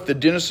deal with the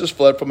Genesis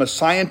Flood from a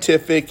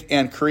scientific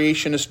and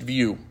creationist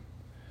view.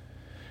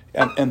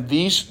 And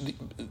these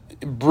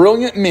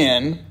brilliant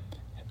men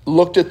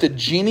looked at the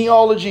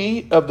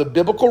genealogy of the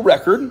biblical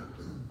record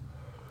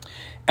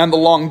and the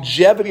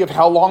longevity of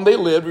how long they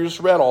lived. We just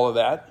read all of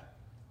that.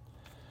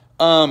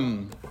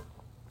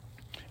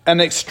 And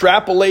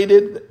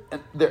extrapolated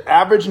their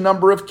average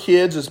number of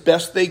kids as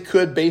best they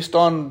could based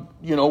on,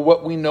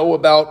 what we know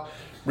about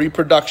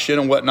reproduction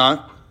and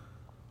whatnot.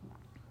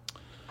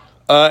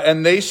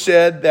 And they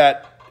said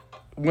that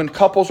when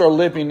couples are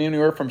living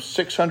anywhere from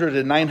 600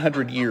 to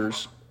 900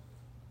 years,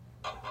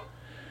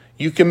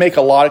 you can make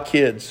a lot of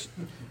kids.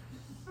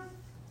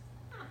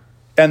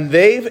 And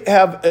they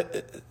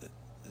have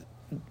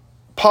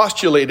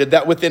postulated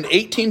that within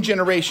 18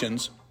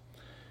 generations,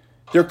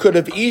 there could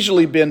have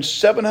easily been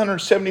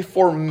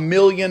 774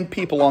 million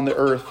people on the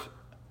earth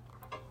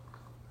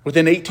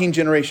within 18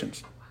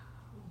 generations.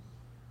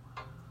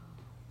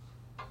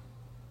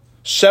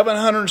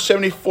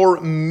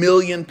 774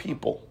 million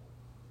people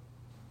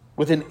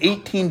within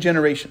 18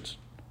 generations.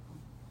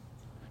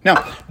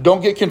 Now,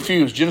 don't get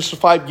confused. Genesis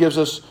 5 gives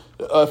us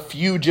a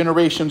few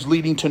generations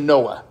leading to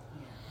Noah.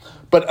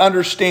 But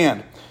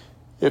understand,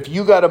 if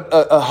you got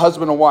a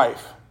husband and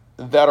wife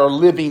that are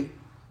living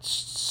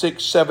 600,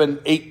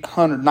 700,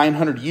 800,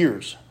 900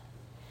 years,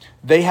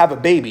 they have a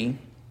baby.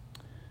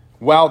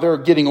 While they're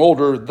getting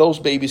older, those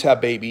babies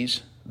have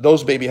babies.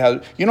 Those babies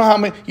have, you know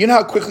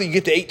how quickly you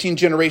get to 18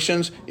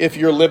 generations if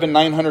you're living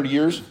 900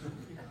 years?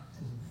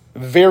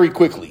 Very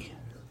quickly.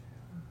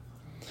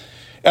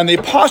 And they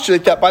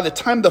postulate that by the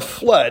time the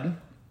flood,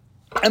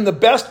 and the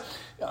best,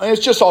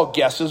 it's just all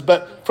guesses,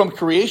 but from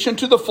creation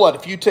to the flood,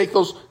 if you take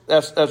those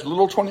as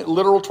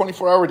literal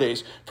 24-hour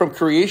days, from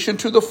creation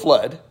to the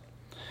flood,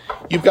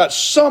 you've got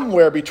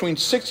somewhere between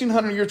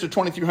 1,600 years to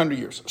 2,300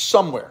 years,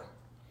 somewhere.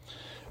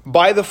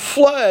 By the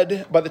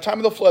time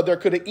of the flood, there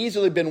could have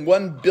easily been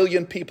 1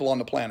 billion people on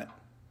the planet.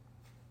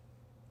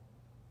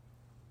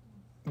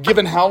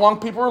 Given how long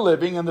people were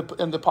living and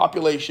the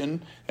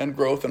population and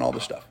growth and all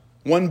this stuff.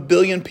 1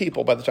 billion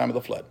people by the time of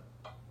the flood.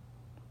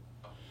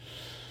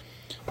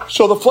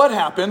 So the flood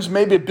happens,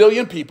 maybe 1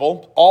 billion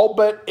people, all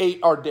but 8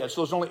 are dead.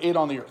 So there's only 8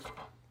 on the earth.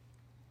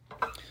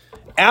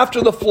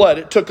 After the flood,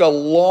 it took a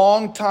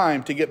long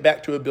time to get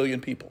back to 1 billion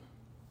people.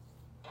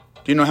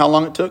 Do you know how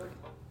long it took?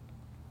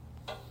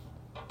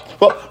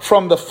 Well,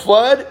 from the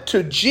flood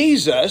to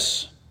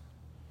Jesus,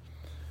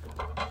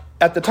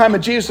 at the time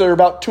of Jesus, there were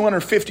about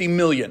 250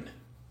 million.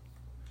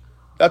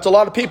 That's a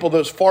lot of people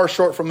that's far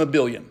short from 1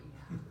 billion.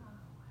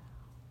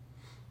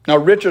 Now,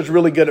 Richard's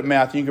really good at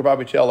math. You can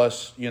probably tell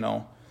us,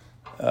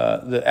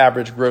 the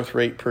average growth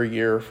rate per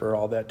year for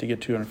all that to get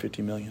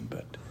 250 million.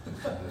 But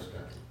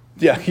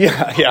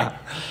yeah.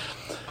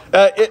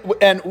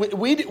 And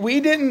we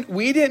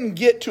didn't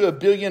get to 1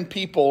 billion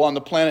people on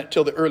the planet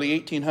till the early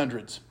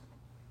 1800s.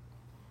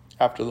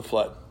 After the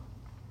flood.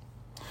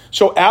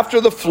 So after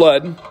the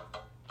flood,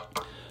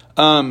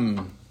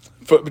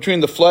 between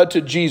the flood to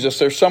Jesus,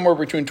 there's somewhere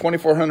between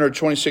 2,400 and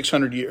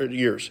 2,600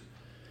 years.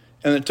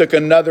 And it took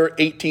another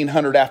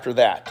 1,800 after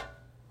that.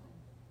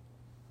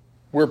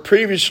 Where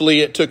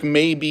previously it took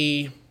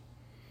maybe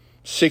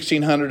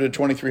 1,600 to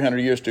 2,300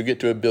 years to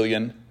get to 1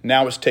 billion.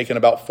 Now it's taken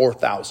about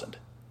 4,000.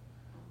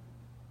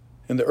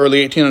 In the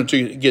early 1800s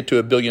to get to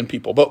 1 billion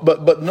people.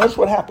 But notice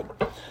what happened.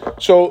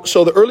 So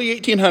the early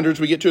 1800s,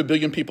 we get to 1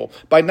 billion people.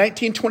 By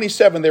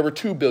 1927, there were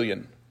 2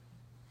 billion.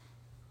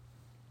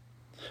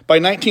 By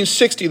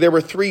 1960, there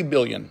were 3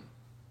 billion.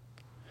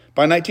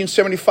 By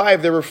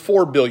 1975, there were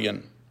 4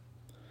 billion.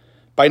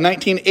 By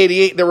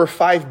 1988, there were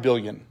 5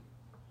 billion.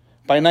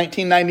 By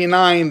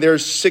 1999,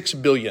 there's 6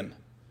 billion.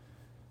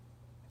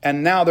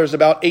 And now there's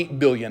about 8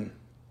 billion.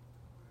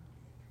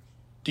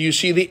 Do you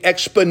see the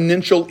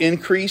exponential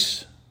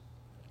increase?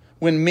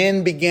 When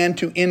men began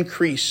to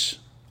increase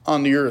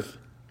on the earth.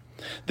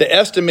 The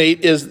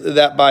estimate is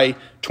that by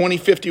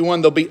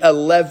 2051, there'll be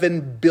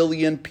 11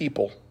 billion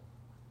people.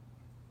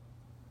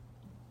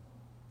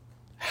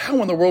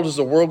 How in the world is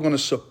the world going to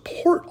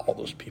support all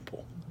those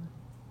people?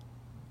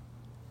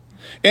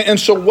 And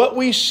so what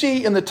we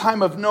see in the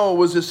time of Noah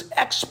was this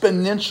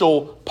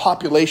exponential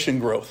population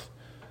growth.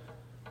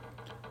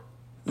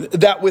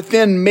 That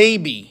within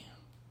maybe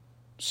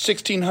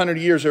 1,600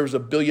 years, there was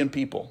 1 billion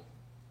people.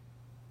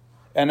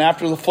 And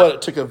after the flood,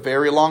 it took a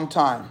very long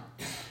time.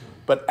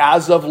 But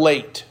as of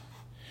late,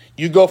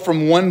 you go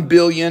from 1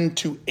 billion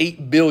to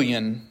 8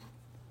 billion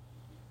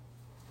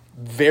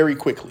very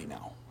quickly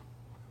now.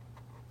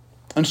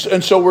 And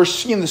so we're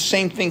seeing the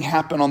same thing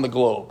happen on the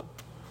globe.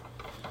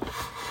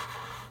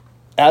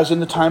 As in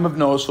the time of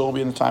Noah, so will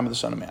be in the time of the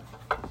Son of Man.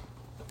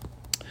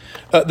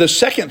 The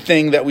second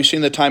thing that we see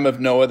in the time of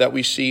Noah that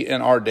we see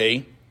in our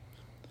day,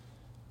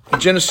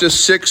 Genesis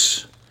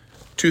 6,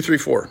 2, 3,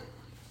 4.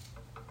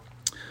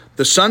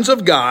 The sons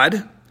of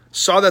God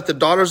saw that the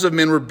daughters of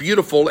men were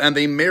beautiful, and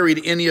they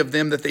married any of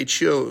them that they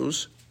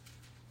chose.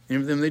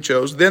 Then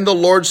the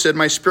Lord said,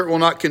 my spirit will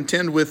not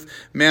contend with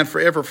man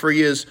forever, for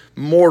he is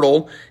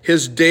mortal.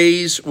 His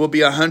days will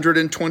be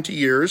 120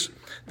 years.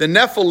 The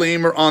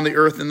Nephilim are on the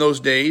earth in those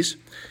days.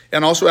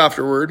 And also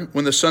afterward,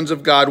 when the sons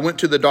of God went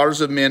to the daughters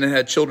of men and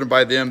had children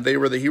by them, they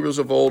were the heroes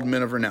of old,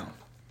 men of renown.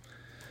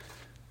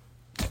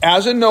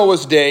 As in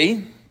Noah's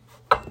day,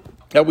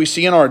 that we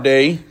see in our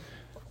day,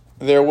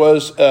 there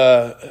was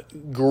a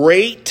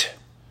great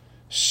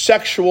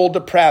sexual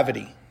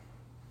depravity.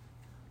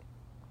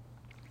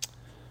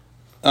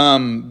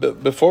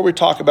 Before we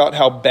talk about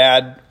how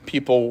bad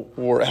people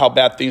were, how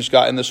bad things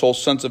got in this whole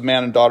sons of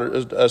man and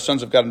daughters,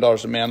 sons of God and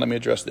daughters of man, let me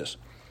address this.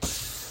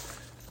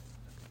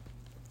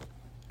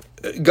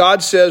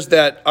 God says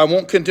that I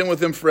won't contend with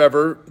them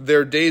forever.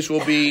 Their days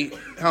will be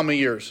how many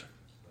years?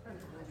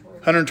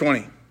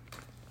 120.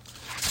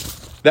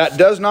 That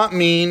does not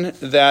mean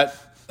that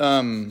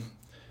the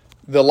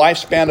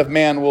lifespan of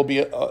man will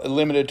be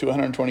limited to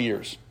 120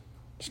 years.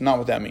 It's not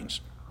what that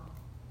means.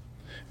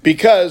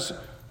 Because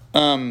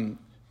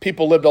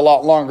people lived a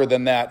lot longer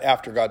than that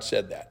after God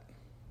said that.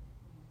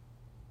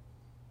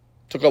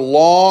 It took a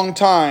long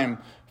time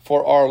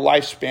for our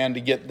lifespan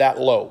to get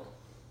that low.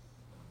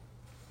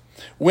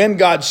 When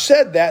God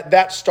said that,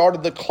 that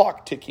started the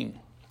clock ticking.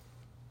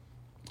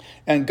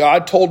 And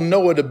God told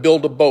Noah to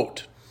build a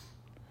boat.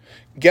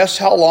 Guess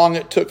how long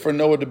it took for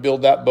Noah to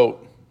build that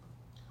boat?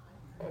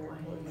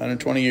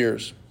 120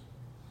 years.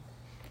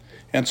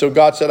 And so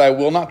God said, I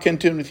will not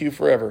contend with you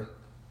forever.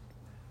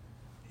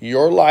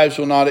 Your lives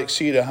will not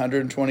exceed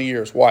 120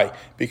 years. Why?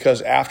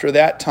 Because after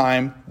that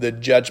time, the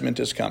judgment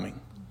is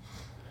coming.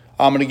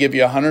 I'm going to give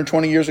you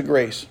 120 years of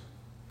grace.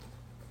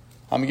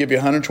 I'm going to give you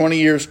 120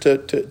 years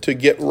to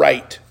get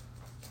right.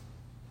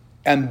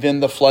 And then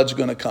the flood's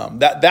going to come.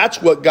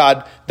 That's what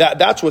God,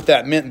 that's what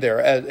that meant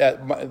there.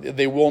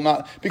 They will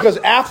not, because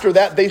after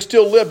that, they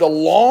still lived a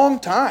long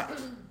time.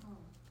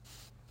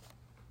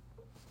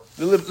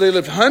 They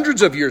lived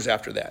hundreds of years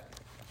after that.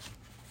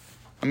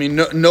 I mean,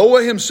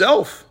 Noah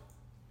himself.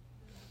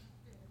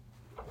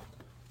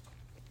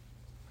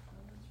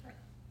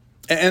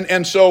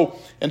 And so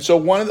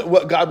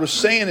what God was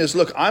saying is,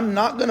 look, I'm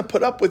not going to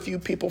put up with you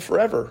people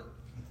forever.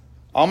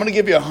 I'm going to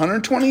give you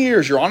 120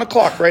 years. You're on a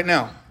clock right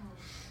now.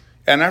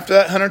 And after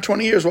that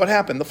 120 years, what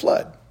happened? The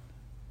flood.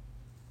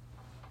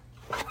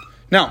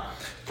 Now,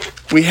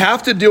 we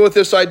have to deal with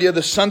this idea of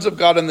the sons of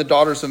God and the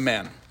daughters of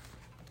man.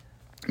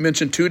 I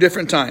mentioned two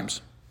different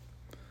times.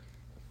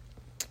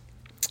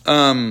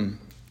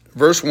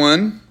 Verse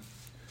 1,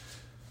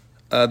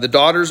 the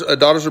daughters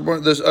were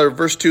born.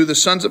 Verse 2, the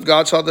sons of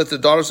God saw that the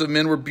daughters of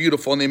men were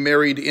beautiful, and they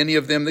married any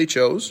of them they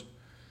chose.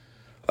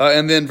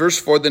 And then verse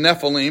 4, the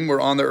Nephilim were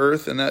on the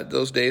earth in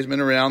those days, men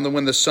around them,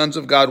 when the sons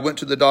of God went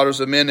to the daughters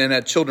of men and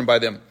had children by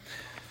them.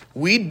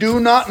 We do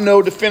not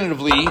know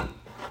definitively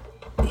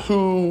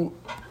who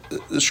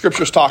the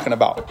scripture is talking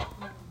about.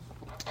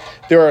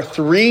 There are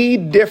three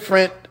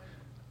different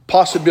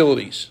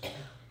possibilities.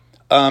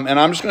 And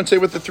I'm just going to say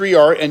what the three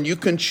are, and you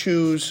can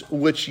choose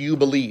which you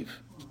believe.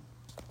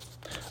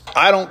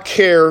 I don't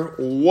care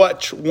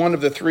which one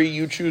of the three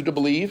you choose to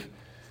believe.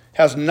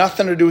 Has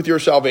nothing to do with your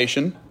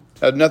salvation.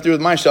 Has nothing to do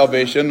with my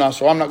salvation,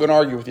 so I'm not going to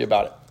argue with you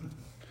about it.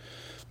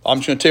 I'm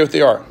just going to tell you what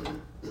they are.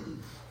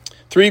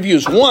 Three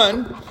views.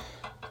 One,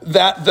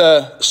 that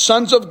the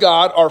sons of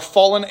God are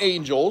fallen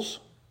angels,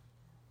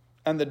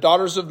 and the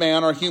daughters of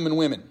man are human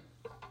women.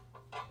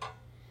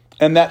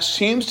 And that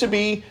seems to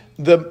be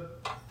the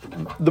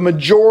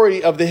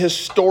majority of the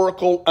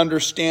historical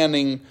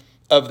understanding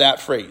of that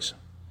phrase.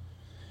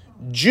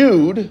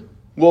 Jude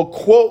will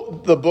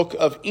quote the book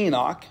of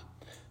Enoch.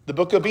 The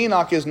book of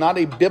Enoch is not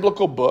a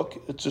biblical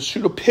book. It's a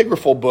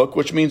pseudepigraphal book,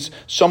 which means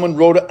someone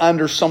wrote it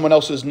under someone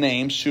else's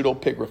name,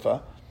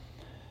 pseudepigrapha.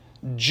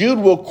 Jude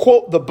will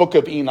quote the book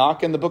of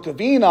Enoch, and the book of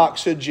Enoch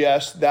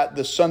suggests that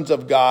the sons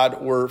of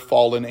God were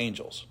fallen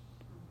angels.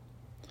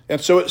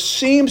 And so it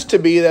seems to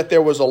be that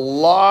there was a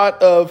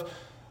lot of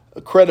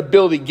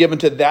credibility given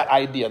to that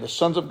idea. The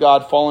sons of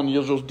God, fallen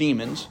angels,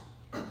 demons,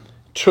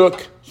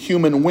 took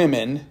human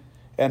women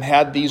and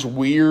had these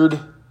weird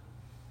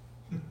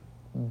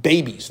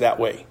babies that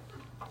way.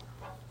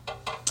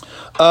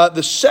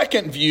 The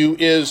second view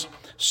is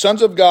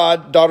sons of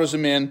God, daughters of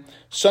men.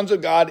 Sons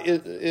of God,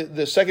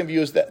 the second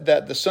view is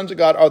that the sons of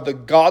God are the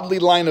godly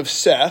line of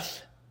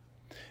Seth,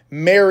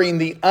 marrying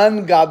the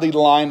ungodly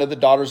line of the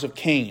daughters of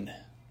Cain.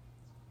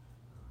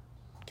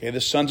 Okay,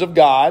 the sons of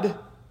God,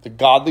 the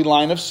godly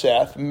line of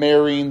Seth,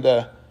 marrying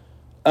the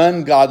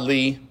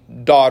ungodly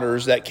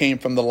daughters that came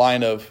from the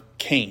line of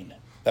Cain.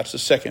 That's the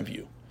second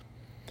view.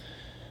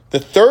 The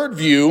third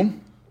view,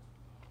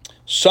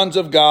 sons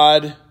of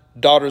God,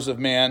 daughters of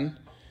man,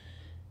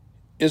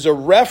 is a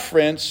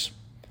reference,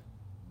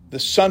 the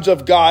sons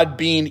of God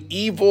being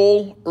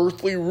evil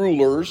earthly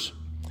rulers,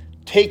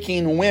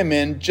 taking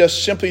women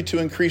just simply to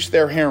increase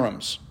their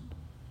harems.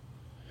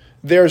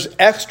 There's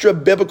extra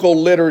biblical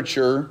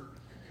literature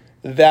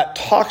that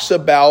talks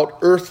about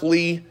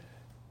earthly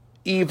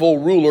evil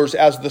rulers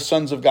as the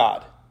sons of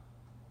God.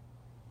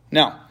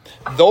 Now,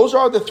 those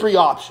are the three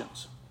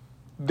options.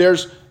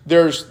 There's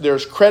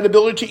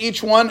credibility to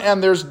each one,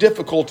 and there's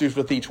difficulties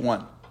with each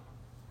one.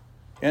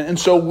 And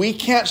so we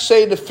can't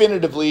say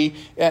definitively,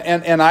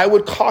 and I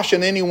would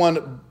caution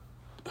anyone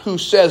who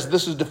says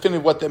this is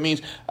definitive what that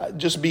means,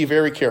 just be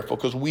very careful,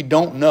 because we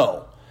don't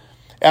know.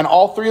 And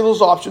all three of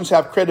those options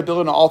have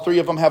credibility, and all three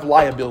of them have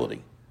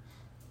liability.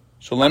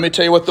 So let me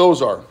tell you what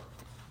those are.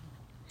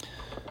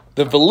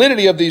 The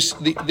validity of these,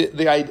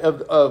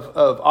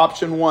 of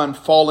option one,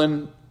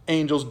 fallen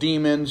angels,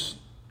 demons,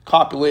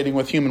 copulating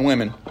with human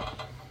women.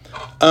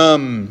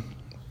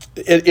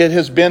 It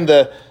has been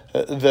the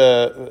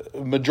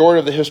majority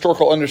of the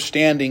historical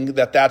understanding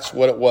that that's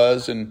what it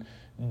was, and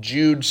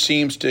Jude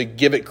seems to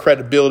give it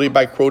credibility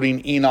by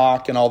quoting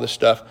Enoch and all this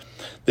stuff.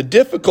 The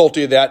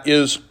difficulty of that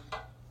is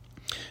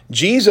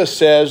Jesus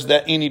says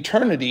that in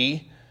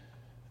eternity,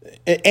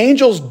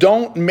 angels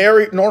don't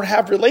marry nor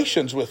have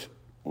relations with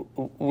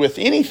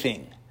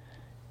anything,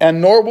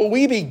 and nor will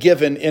we be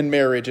given in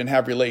marriage and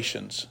have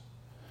relations.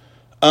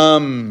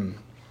 And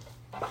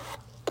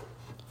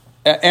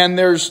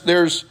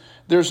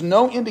there's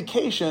no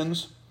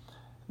indications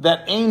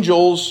that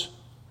angels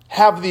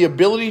have the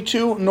ability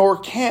to nor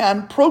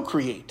can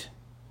procreate.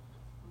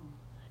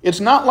 It's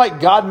not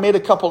like God made a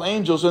couple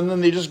angels and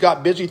then they just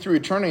got busy through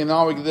eternity and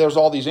now there's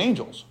all these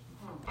angels.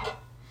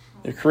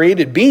 They're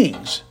created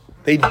beings.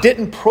 They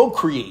didn't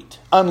procreate,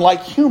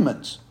 unlike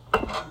humans.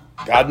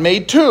 God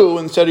made two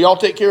and said, y'all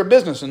take care of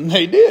business, and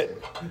they did.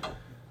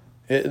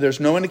 There's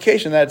no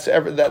indication that's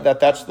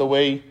the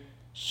way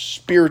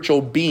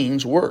spiritual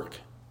beings work.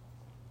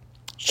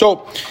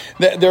 So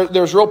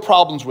there's real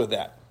problems with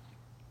that.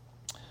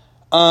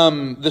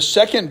 The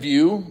second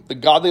view, the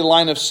godly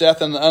line of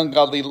Seth and the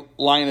ungodly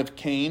line of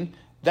Cain,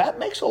 that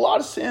makes a lot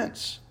of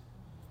sense.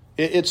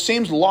 It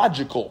seems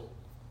logical.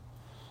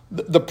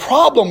 The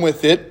problem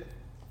with it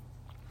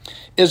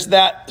is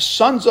that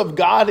sons of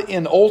God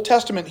in Old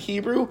Testament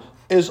Hebrew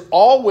is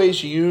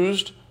always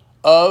used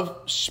of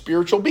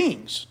spiritual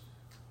beings.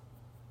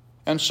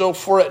 And so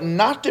for it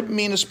not to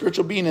mean a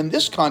spiritual being in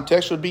this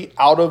context would be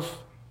out of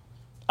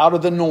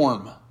the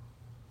norm.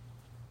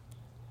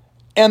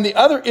 And the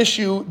other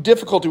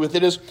difficulty with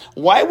it is,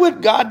 why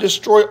would God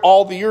destroy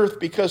all the earth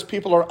because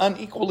people are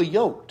unequally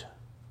yoked?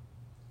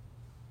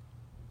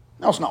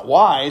 Now, it's not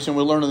wise, and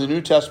we learn in the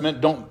New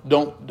Testament,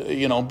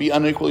 don't be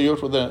unequally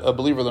yoked with a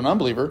believer with an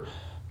unbeliever.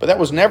 But that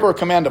was never a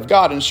command of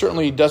God, and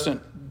certainly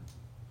doesn't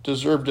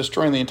deserve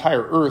destroying the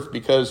entire earth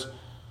because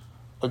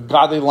a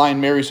godly line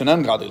marries an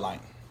ungodly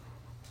line.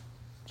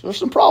 So there's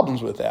some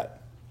problems with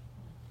that.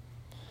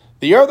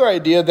 The other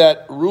idea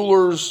that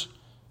rulers,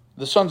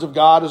 the sons of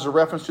God, is a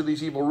reference to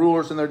these evil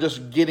rulers, and they're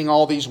just getting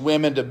all these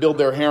women to build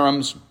their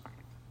harems.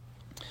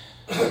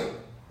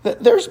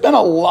 There's been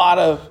a lot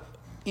of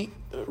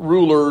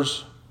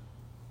rulers,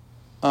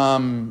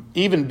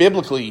 even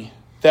biblically,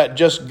 that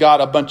just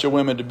got a bunch of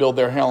women to build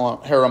their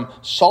harem.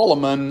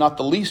 Solomon, not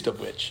the least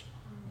of which.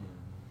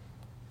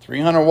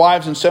 300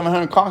 wives and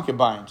 700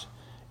 concubines.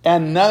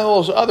 And none of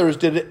those others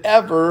did it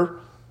ever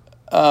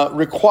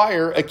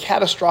require a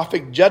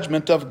catastrophic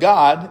judgment of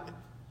God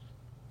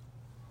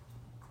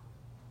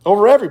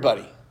over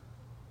everybody.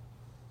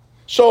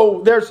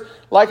 So there's,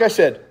 like I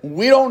said,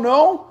 we don't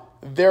know.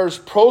 There's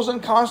pros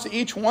and cons to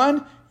each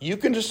one. You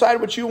can decide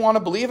what you want to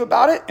believe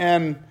about it,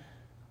 and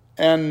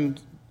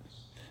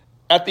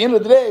at the end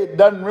of the day, it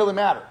doesn't really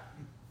matter.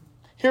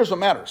 Here's what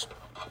matters.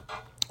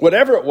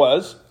 Whatever it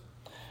was,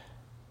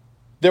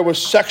 there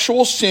was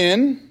sexual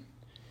sin,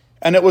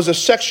 and it was a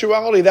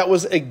sexuality that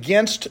was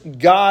against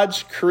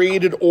God's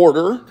created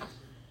order,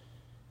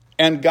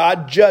 and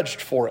God judged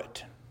for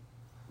it.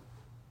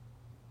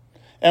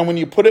 And when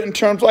you put it in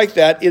terms like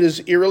that, it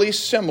is eerily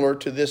similar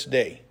to this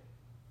day.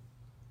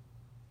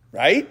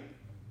 Right?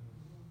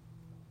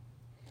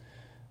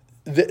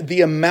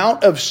 The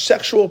amount of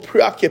sexual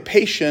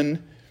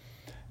preoccupation,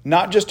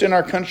 not just in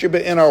our country,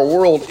 but in our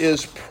world,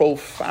 is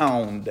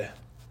profound.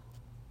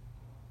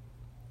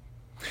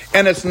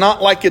 And it's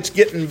not like it's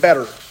getting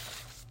better.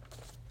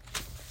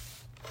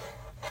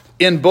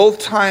 In both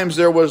times,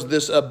 there was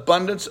this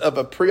abundance of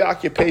a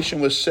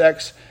preoccupation with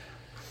sex,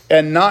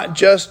 and not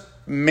just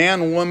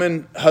man,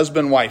 woman,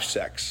 husband, wife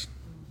sex.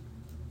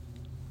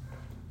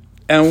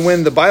 And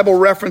when the Bible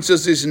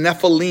references these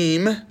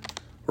Nephilim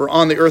were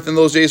on the earth in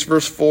those days,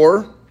 verse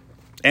 4,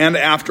 and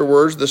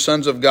afterwards the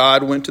sons of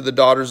God went to the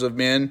daughters of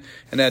men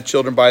and had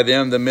children by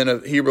them, the men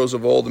of heroes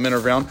of old, the men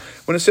of renown.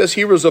 When it says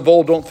heroes of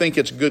old, don't think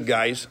it's good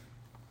guys.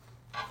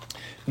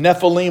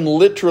 Nephilim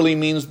literally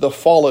means the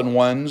fallen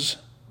ones.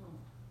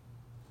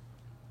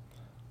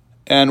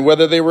 And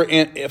whether they were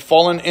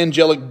fallen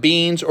angelic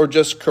beings or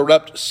just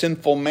corrupt,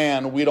 sinful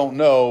man, we don't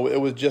know. It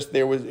was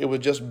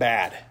just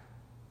bad.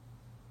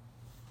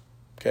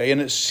 Okay, and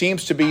it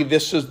seems to be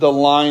this is the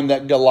line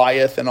that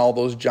Goliath and all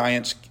those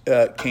giants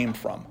came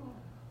from.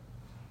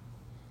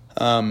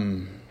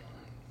 We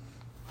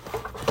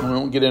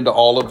won't get into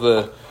all of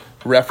the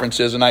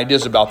references and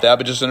ideas about that,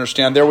 but just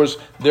understand there was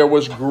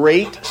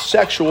great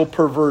sexual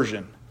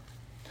perversion.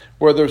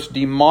 Whether it's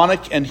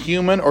demonic and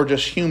human or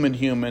just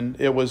human,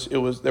 there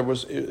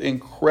was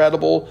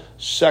incredible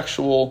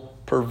sexual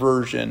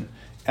perversion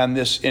and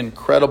this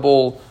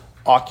incredible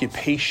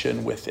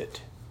occupation with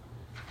it.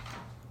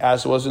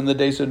 As was in the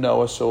days of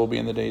Noah, so will be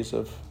in the days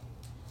of...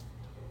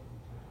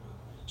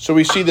 So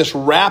we see this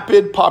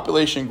rapid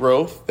population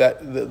growth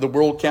that the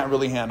world can't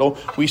really handle.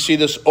 We see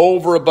this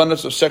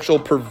overabundance of sexual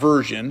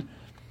perversion.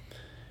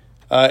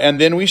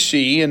 And then we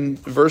see in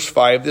verse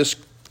 5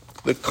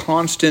 the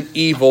constant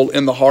evil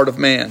in the heart of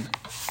man.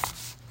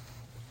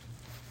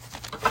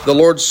 The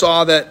Lord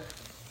saw that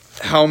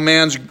how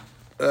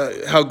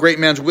great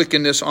man's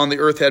wickedness on the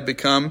earth had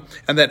become,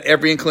 and that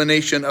every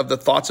inclination of the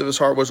thoughts of his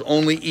heart was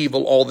only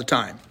evil all the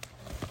time.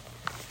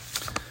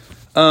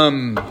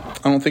 I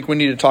don't think we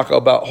need to talk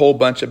about a whole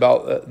bunch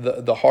about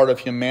the heart of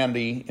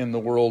humanity in the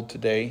world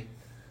today.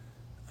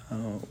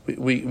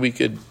 We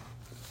could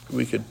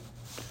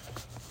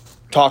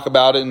talk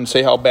about it and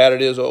say how bad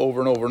it is over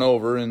and over and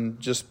over and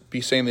just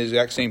be saying the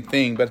exact same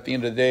thing. But at the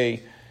end of the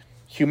day,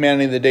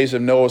 humanity in the days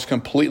of Noah was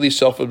completely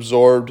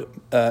self-absorbed,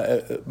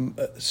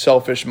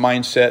 selfish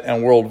mindset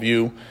and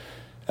worldview.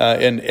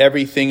 And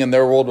everything in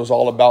their world was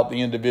all about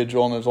the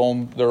individual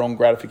and their own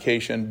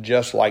gratification,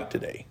 just like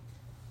today.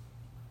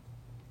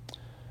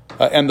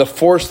 And the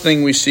fourth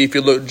thing we see, if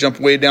you jump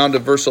way down to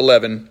verse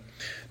 11,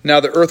 now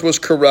the earth was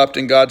corrupt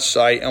in God's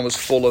sight and was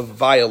full of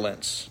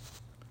violence,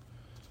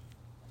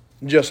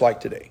 just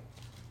like today.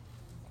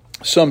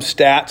 Some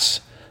stats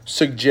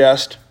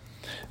suggest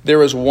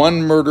there is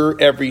one murder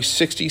every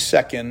 60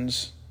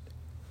 seconds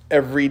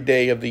every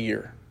day of the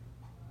year.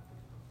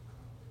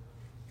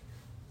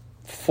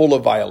 Full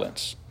of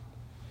violence.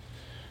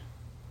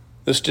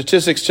 The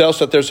statistics tell us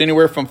that there's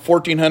anywhere from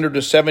 1,400 to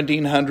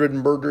 1,700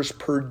 murders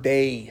per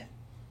day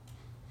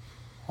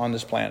on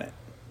this planet.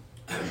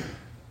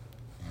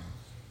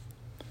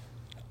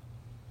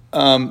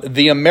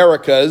 The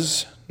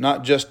Americas,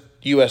 not just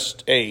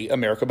USA,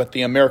 America, but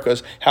the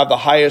Americas, have the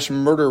highest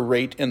murder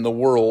rate in the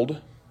world.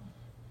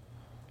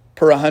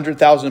 Per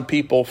 100,000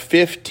 people,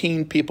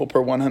 15 people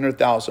per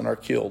 100,000 are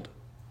killed.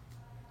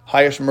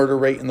 Highest murder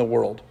rate in the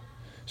world.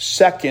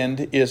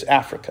 Second is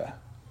Africa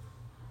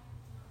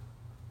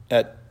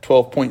at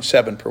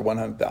 12.7 per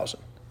 100,000.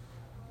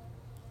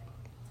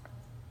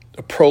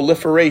 A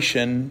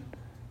proliferation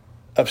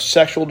of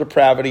sexual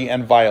depravity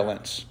and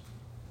violence.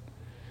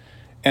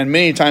 And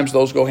many times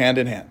those go hand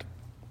in hand.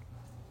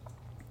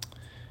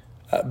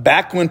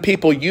 Back when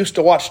people used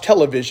to watch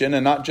television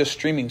and not just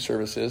streaming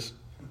services,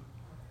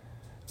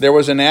 there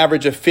was an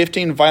average of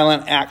 15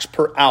 violent acts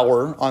per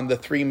hour on the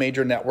three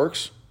major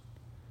networks.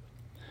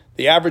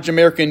 The average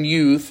American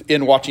youth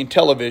in watching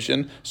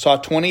television saw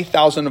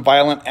 20,000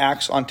 violent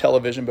acts on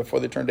television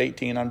before they turned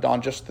 18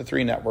 on just the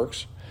three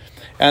networks.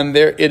 And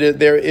it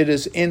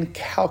is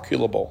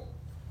incalculable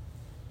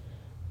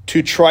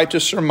to try to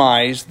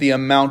surmise the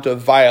amount of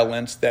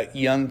violence that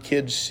young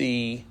kids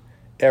see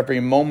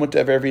every moment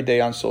of every day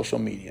on social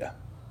media.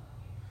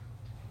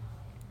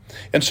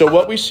 And so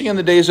what we see in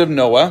the days of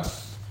Noah,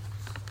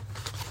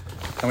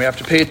 and we have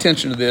to pay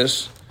attention to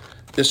this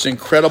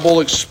incredible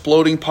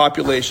exploding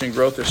population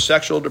growth, their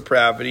sexual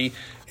depravity,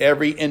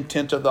 every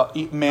intent of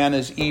the man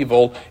is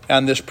evil,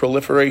 and this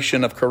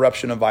proliferation of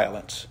corruption and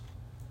violence.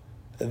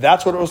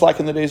 That's what it was like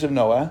in the days of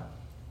Noah.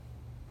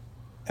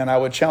 And I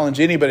would challenge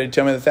anybody to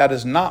tell me that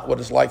is not what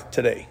it's like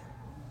today.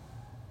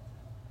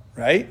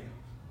 Right?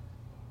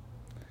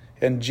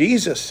 And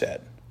Jesus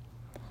said,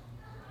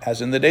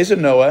 as in the days of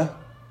Noah,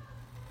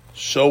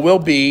 so will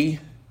be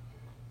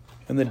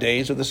in the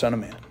days of the Son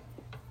of Man.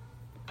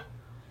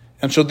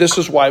 And so this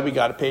is why we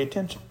got to pay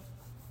attention.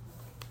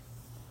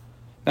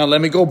 Now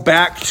let me go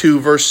back to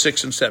verse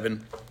 6 and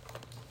 7.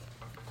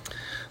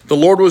 The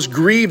Lord was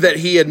grieved that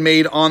he had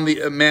made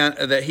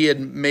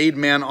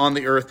man on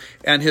the earth,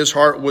 and his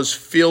heart was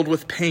filled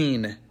with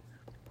pain.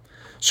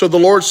 So the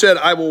Lord said,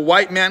 I will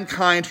wipe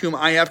mankind whom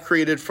I have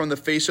created from the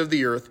face of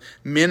the earth,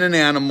 men and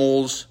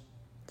animals,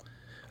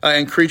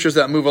 and creatures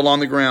that move along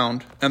the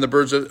ground, and the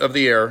birds of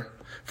the air,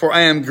 for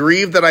I am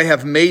grieved that I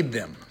have made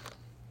them.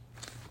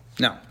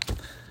 Now,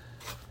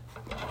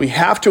 we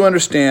have to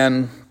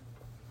understand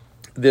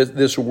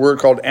this word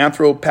called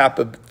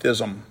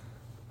anthropopathism.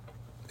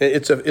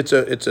 It's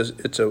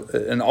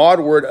an odd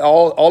word.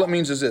 All it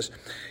means is this: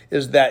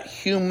 is that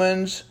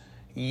humans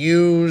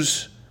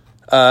use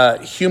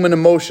human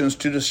emotions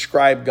to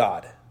describe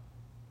God.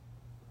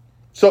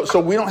 So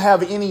we don't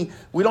have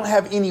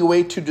any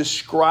way to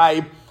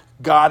describe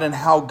God and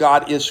how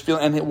God is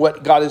feeling and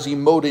what God is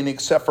emoting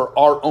except for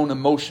our own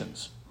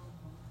emotions.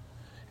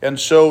 And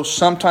so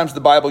sometimes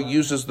the Bible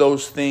uses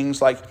those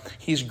things like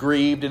he's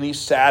grieved and he's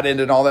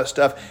saddened and all that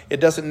stuff. It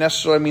doesn't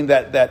necessarily mean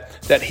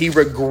that he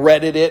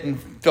regretted it and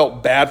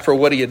felt bad for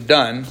what he had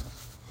done.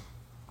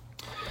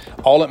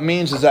 All it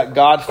means is that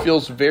God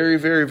feels very,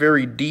 very,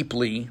 very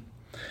deeply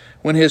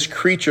when his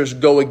creatures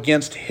go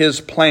against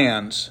his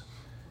plans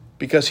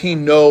because he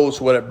knows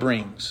what it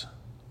brings.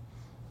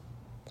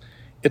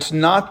 It's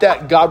not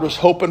that God was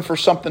hoping for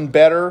something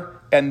better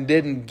and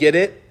didn't get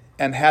it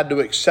and had to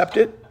accept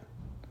it.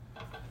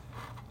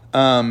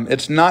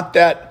 It's not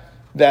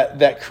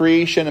that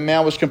creation and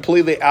man was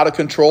completely out of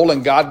control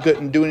and God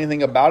couldn't do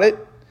anything about it.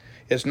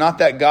 It's not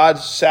that God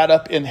sat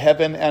up in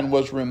heaven and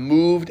was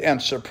removed and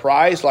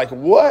surprised, like,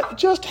 what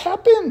just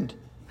happened?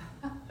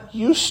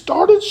 You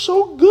started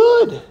so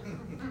good.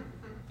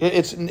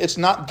 It's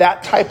not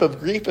that type of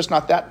grief. It's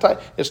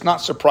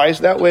not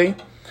surprised that way.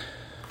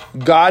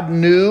 God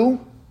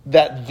knew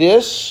that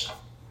this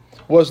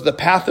was the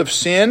path of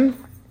sin,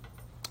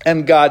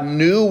 and God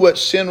knew what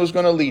sin was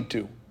going to lead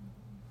to.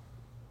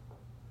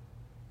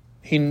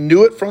 He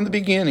knew it from the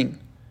beginning.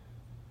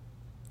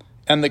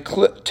 And the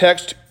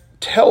text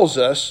tells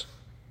us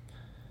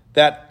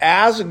that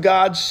as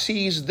God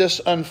sees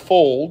this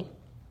unfold,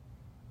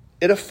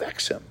 it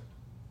affects him.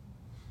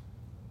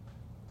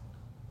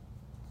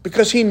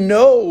 Because he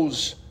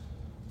knows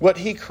what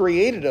he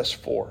created us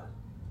for.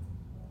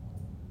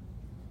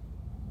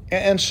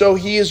 And so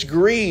he is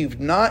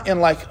grieved, not in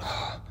like,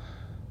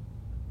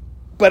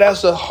 but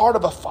as the heart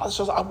of a father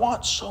says, I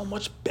want so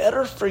much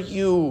better for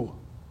you.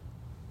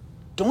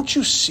 Don't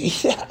you see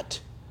that?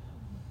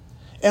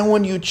 And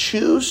when you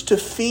choose to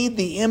feed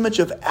the image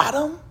of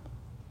Adam,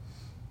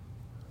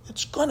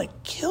 it's going to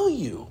kill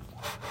you.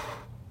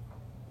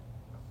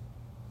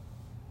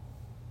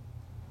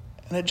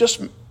 And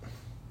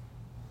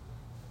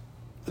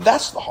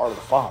that's the heart of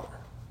the Father.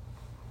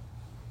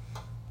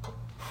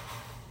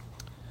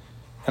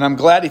 And I'm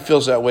glad he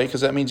feels that way, because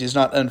that means he's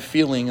not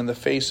unfeeling in the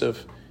face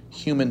of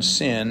human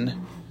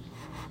sin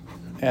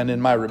and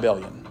in my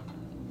rebellion.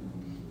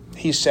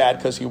 He's sad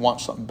because he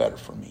wants something better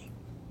for me.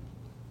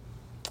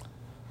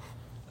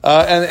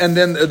 And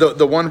then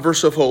the one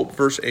verse of hope,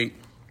 verse 8.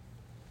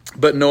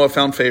 But Noah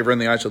found favor in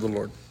the eyes of the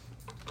Lord.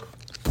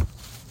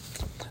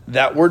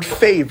 That word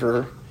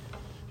favor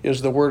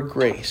is the word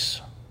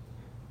grace.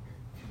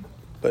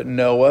 But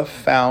Noah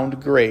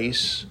found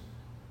grace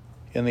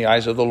in the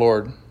eyes of the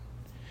Lord.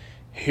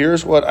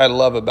 Here's what I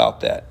love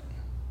about that.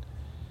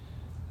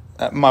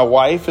 My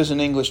wife is an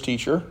English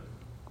teacher.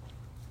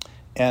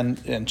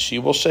 And she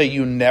will say,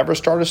 you never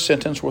start a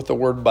sentence with the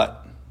word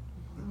but.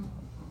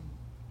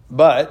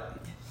 But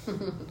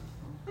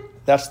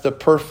that's the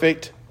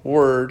perfect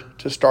word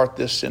to start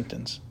this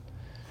sentence.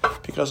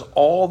 Because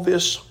all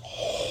this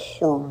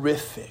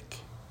horrific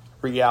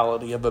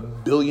reality of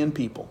 1 billion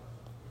people.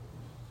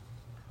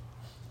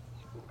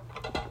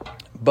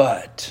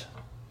 But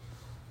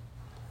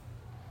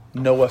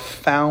Noah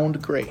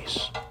found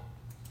grace.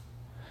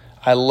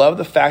 I love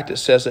the fact it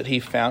says that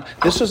he found.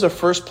 This is the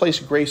first place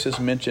grace is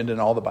mentioned in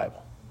all the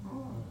Bible.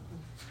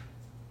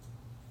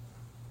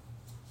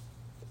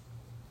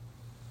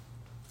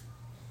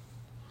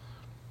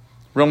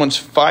 Romans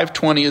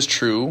 5:20 is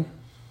true.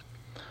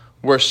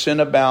 Where sin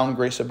abounds,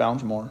 grace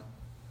abounds more.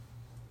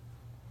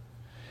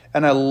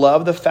 And I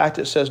love the fact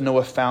it says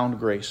Noah found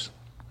grace.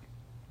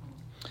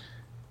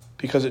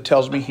 Because it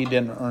tells me he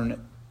didn't earn it.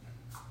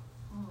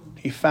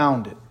 He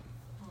found it.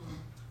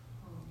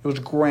 It was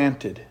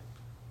granted.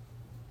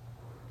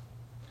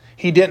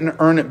 He didn't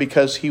earn it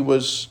because he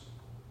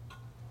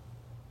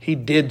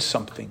did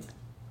something.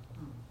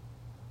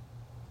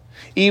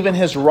 Even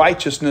his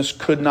righteousness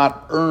could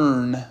not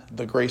earn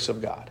the grace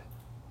of God.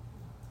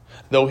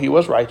 Though he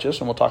was righteous,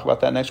 and we'll talk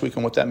about that next week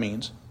and what that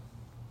means.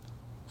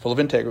 Full of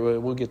integrity,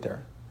 we'll get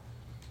there.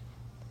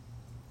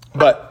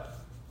 But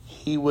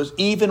he was,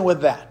 even with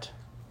that,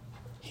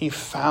 he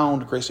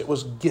found grace. It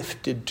was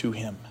gifted to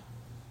him.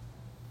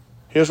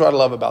 Here's what I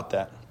love about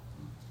that.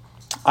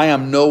 I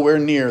am nowhere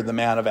near the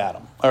man of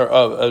Adam, or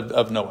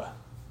of Noah.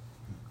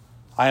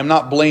 I am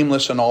not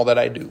blameless in all that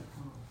I do.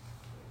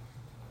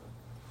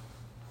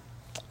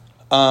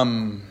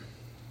 And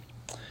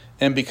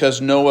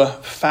because Noah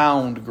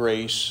found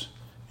grace,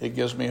 it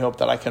gives me hope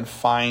that I can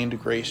find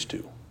grace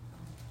too.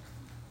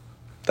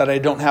 That I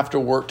don't have to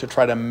work to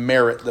try to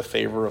merit the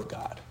favor of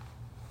God.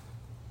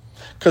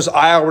 Because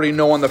I already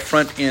know on the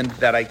front end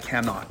that I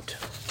cannot.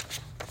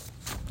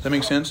 Does that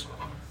make sense?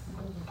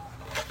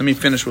 Let me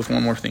finish with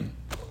one more thing.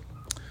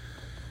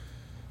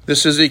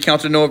 This is the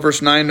account of Noah,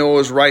 verse 9. Noah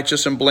was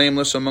righteous and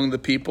blameless among the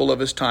people of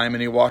his time,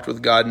 and he walked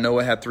with God.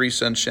 Noah had 3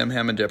 sons, Shem,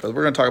 Ham, and Japheth.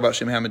 We're going to talk about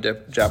Shem, Ham, and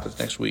Japheth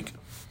next week.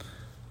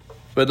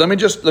 But let me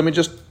just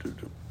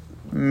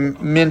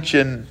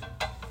mention,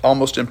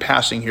 almost in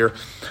passing here,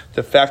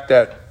 the fact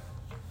that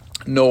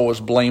Noah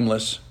was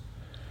blameless.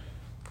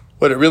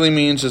 What it really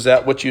means is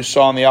that what you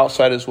saw on the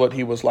outside is what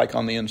he was like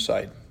on the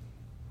inside.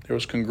 There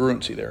was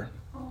congruency there.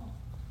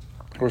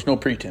 There was no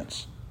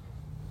pretense.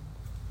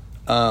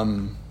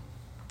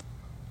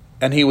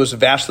 And he was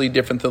vastly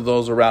different than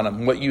those around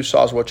him. What you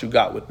saw is what you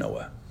got with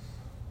Noah.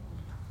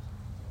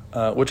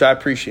 Which I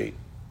appreciate.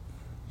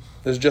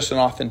 There's just an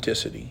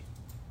authenticity.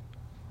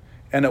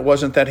 And it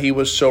wasn't that he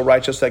was so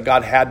righteous that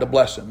God had to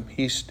bless him.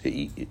 He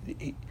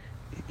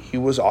He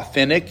was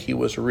authentic. He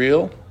was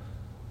real.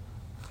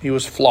 He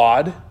was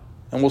flawed.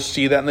 And we'll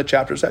see that in the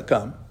chapters that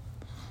come.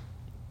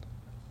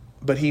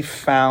 But he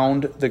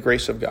found the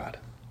grace of God.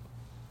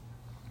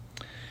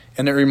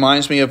 And it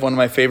reminds me of one of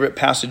my favorite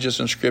passages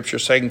in Scripture,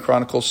 2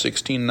 Chronicles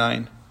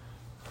 16:9.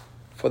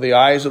 For the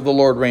eyes of the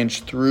Lord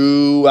range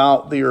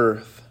throughout the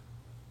earth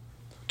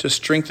to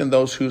strengthen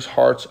those whose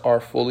hearts are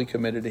fully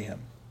committed to him.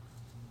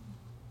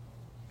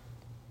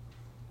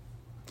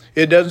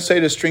 It doesn't say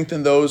to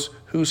strengthen those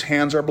whose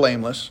hands are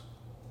blameless.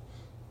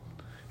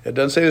 It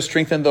doesn't say to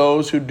strengthen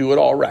those who do it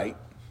all right.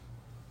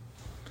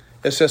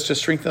 It says to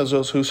strengthen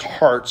those whose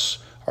hearts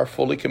are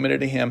fully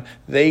committed to him.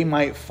 They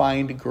might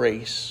find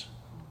grace,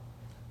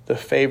 the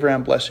favor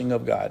and blessing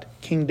of God.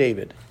 King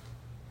David,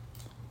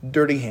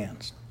 dirty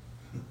hands,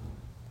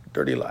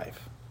 dirty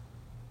life.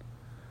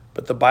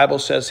 But the Bible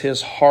says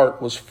his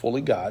heart was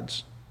fully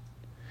God's.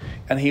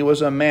 And he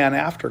was a man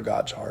after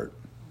God's heart.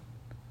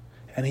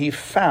 And he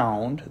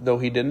found, though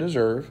he didn't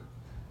deserve,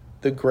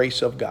 the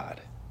grace of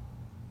God.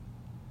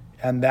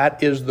 And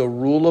that is the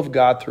rule of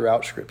God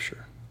throughout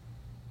Scripture.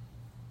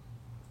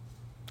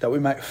 That we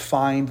might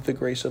find the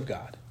grace of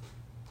God.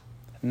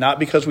 Not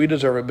because we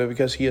deserve it, but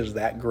because he is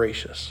that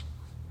gracious.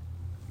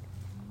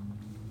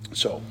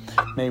 So,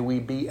 may we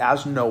be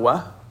as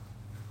Noah,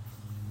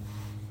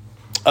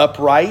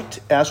 upright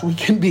as we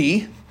can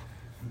be,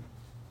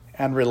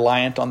 and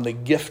reliant on the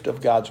gift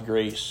of God's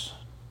grace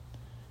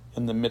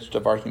in the midst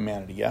of our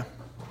humanity, yeah?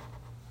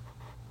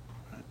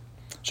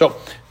 So,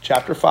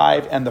 chapter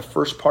 5 and the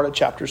first part of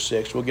chapter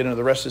 6. We'll get into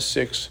the rest of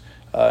 6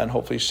 and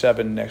hopefully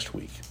 7 next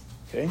week.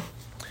 Okay?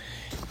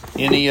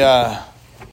 Any